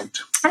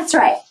conversate. That's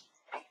right.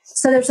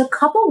 So there's a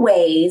couple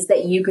ways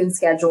that you can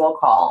schedule a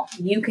call.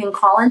 You can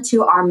call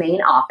into our main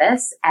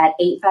office at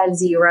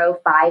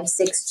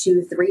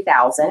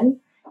 850-562-3000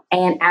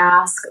 and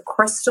ask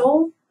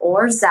Crystal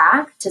or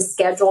Zach to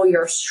schedule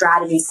your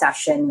strategy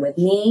session with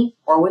me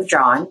or with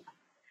John.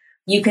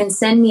 You can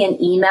send me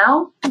an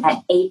email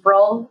at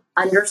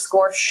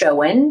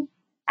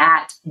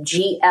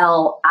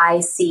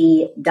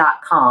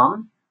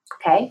april_schoen@glic.com.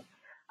 Okay.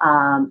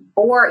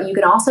 Or you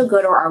can also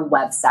go to our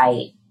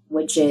website,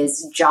 which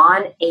is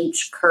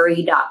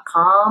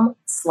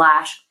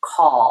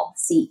johnhcurry.com/call,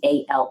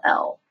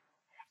 CALL.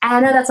 And I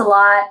know that's a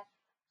lot.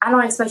 I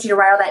don't expect you to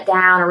write all that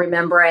down or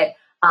remember it.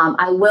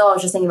 I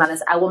was just thinking about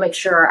this. I will make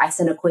sure I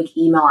send a quick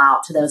email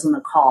out to those on the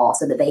call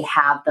so that they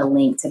have the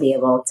link to be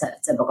able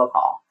to book a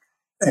call.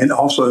 And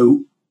also,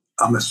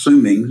 I'm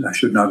assuming, I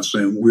should not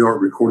assume, we are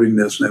recording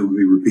this and it will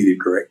be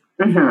repeated, correct?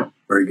 Mm-hmm.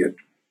 Very good.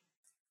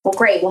 Well,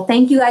 great. Well,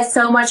 thank you guys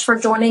so much for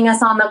joining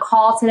us on the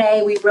call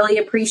today. We really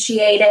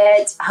appreciate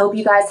it. I hope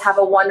you guys have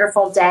a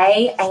wonderful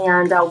day,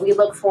 and we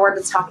look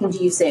forward to talking to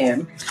you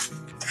soon.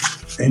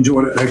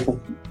 Enjoyed it, April.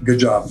 Good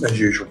job, as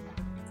usual.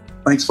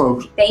 Thanks,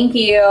 folks. Thank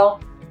you.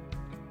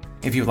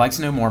 If you would like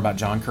to know more about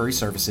John Curry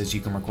Services,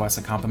 you can request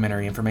a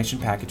complimentary information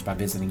package by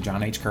visiting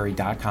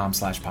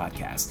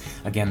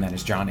johnhcurry.com/podcast. Again, that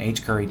is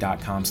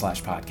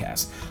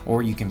johnhcurry.com/podcast.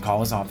 Or you can call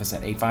his office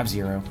at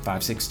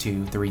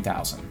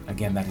 850-562-3000.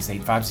 Again, that is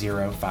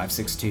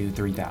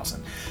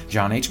 850-562-3000.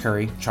 John H.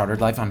 Curry, Chartered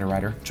Life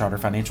Underwriter,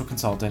 Chartered Financial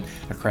Consultant,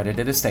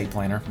 Accredited Estate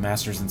Planner,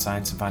 Masters in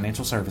Science and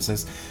Financial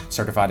Services,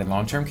 Certified in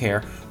Long-Term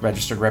Care,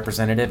 Registered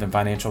Representative and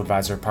Financial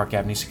Advisor of Park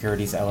Avenue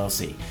Securities,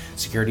 LLC.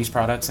 Securities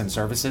products and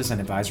services and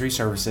advisory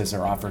services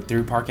are offered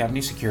through Park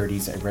Avenue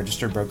Securities, a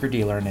registered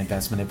broker-dealer and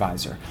investment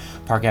advisor.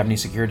 Park Avenue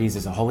Securities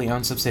is a wholly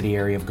owned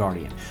subsidiary of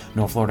Guardian.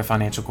 North Florida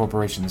Financial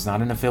Corporation is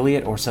not an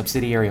affiliate or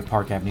subsidiary of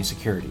Park Avenue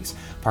Securities.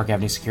 Park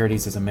Avenue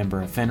Securities is a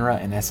member of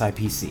FINRA and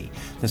SIPC.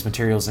 This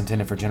material is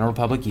intended for general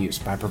public use.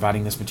 By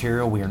providing this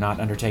material, we are not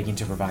undertaking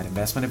to provide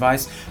investment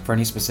advice for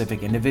any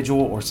specific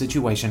individual or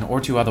situation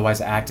or to otherwise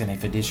act in a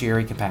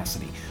fiduciary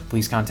capacity.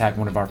 Please contact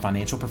one of our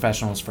financial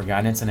professionals for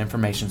guidance and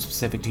information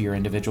specific to your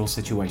individual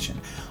situation.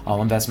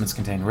 All investments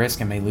contain risk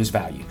and may lose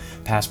value.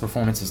 Past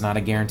performance is not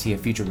a guarantee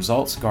of future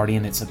results.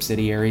 Guardian, its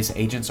subsidiaries,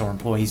 agents, or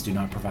employees do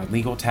not provide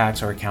legal,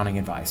 tax, or accounting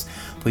advice.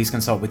 Please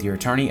consult with your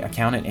attorney,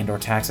 accountant, and/or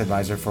tax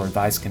advisor for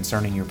advice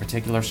concerning your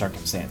particular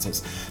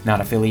circumstances.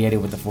 Not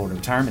affiliated with the Florida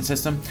Retirement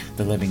System,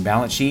 the Living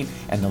Balance Sheet,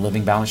 and the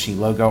Living Balance Sheet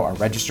logo are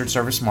registered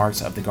service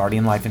marks of the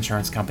Guardian Life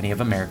Insurance Company of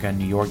America,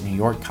 New York, New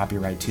York,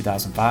 copyright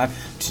 2005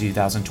 to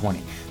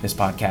 2020. This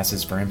podcast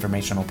is for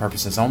informational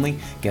purposes only.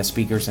 Guest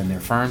speakers and their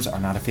firms are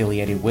not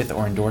affiliated with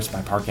or endorsed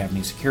by Park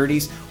Avenue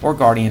Securities or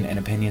Guardian, and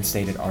opinions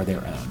stated are their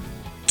own.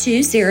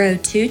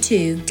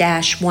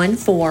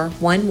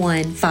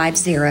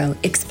 2022-141150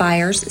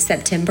 expires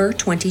September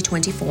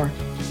 2024.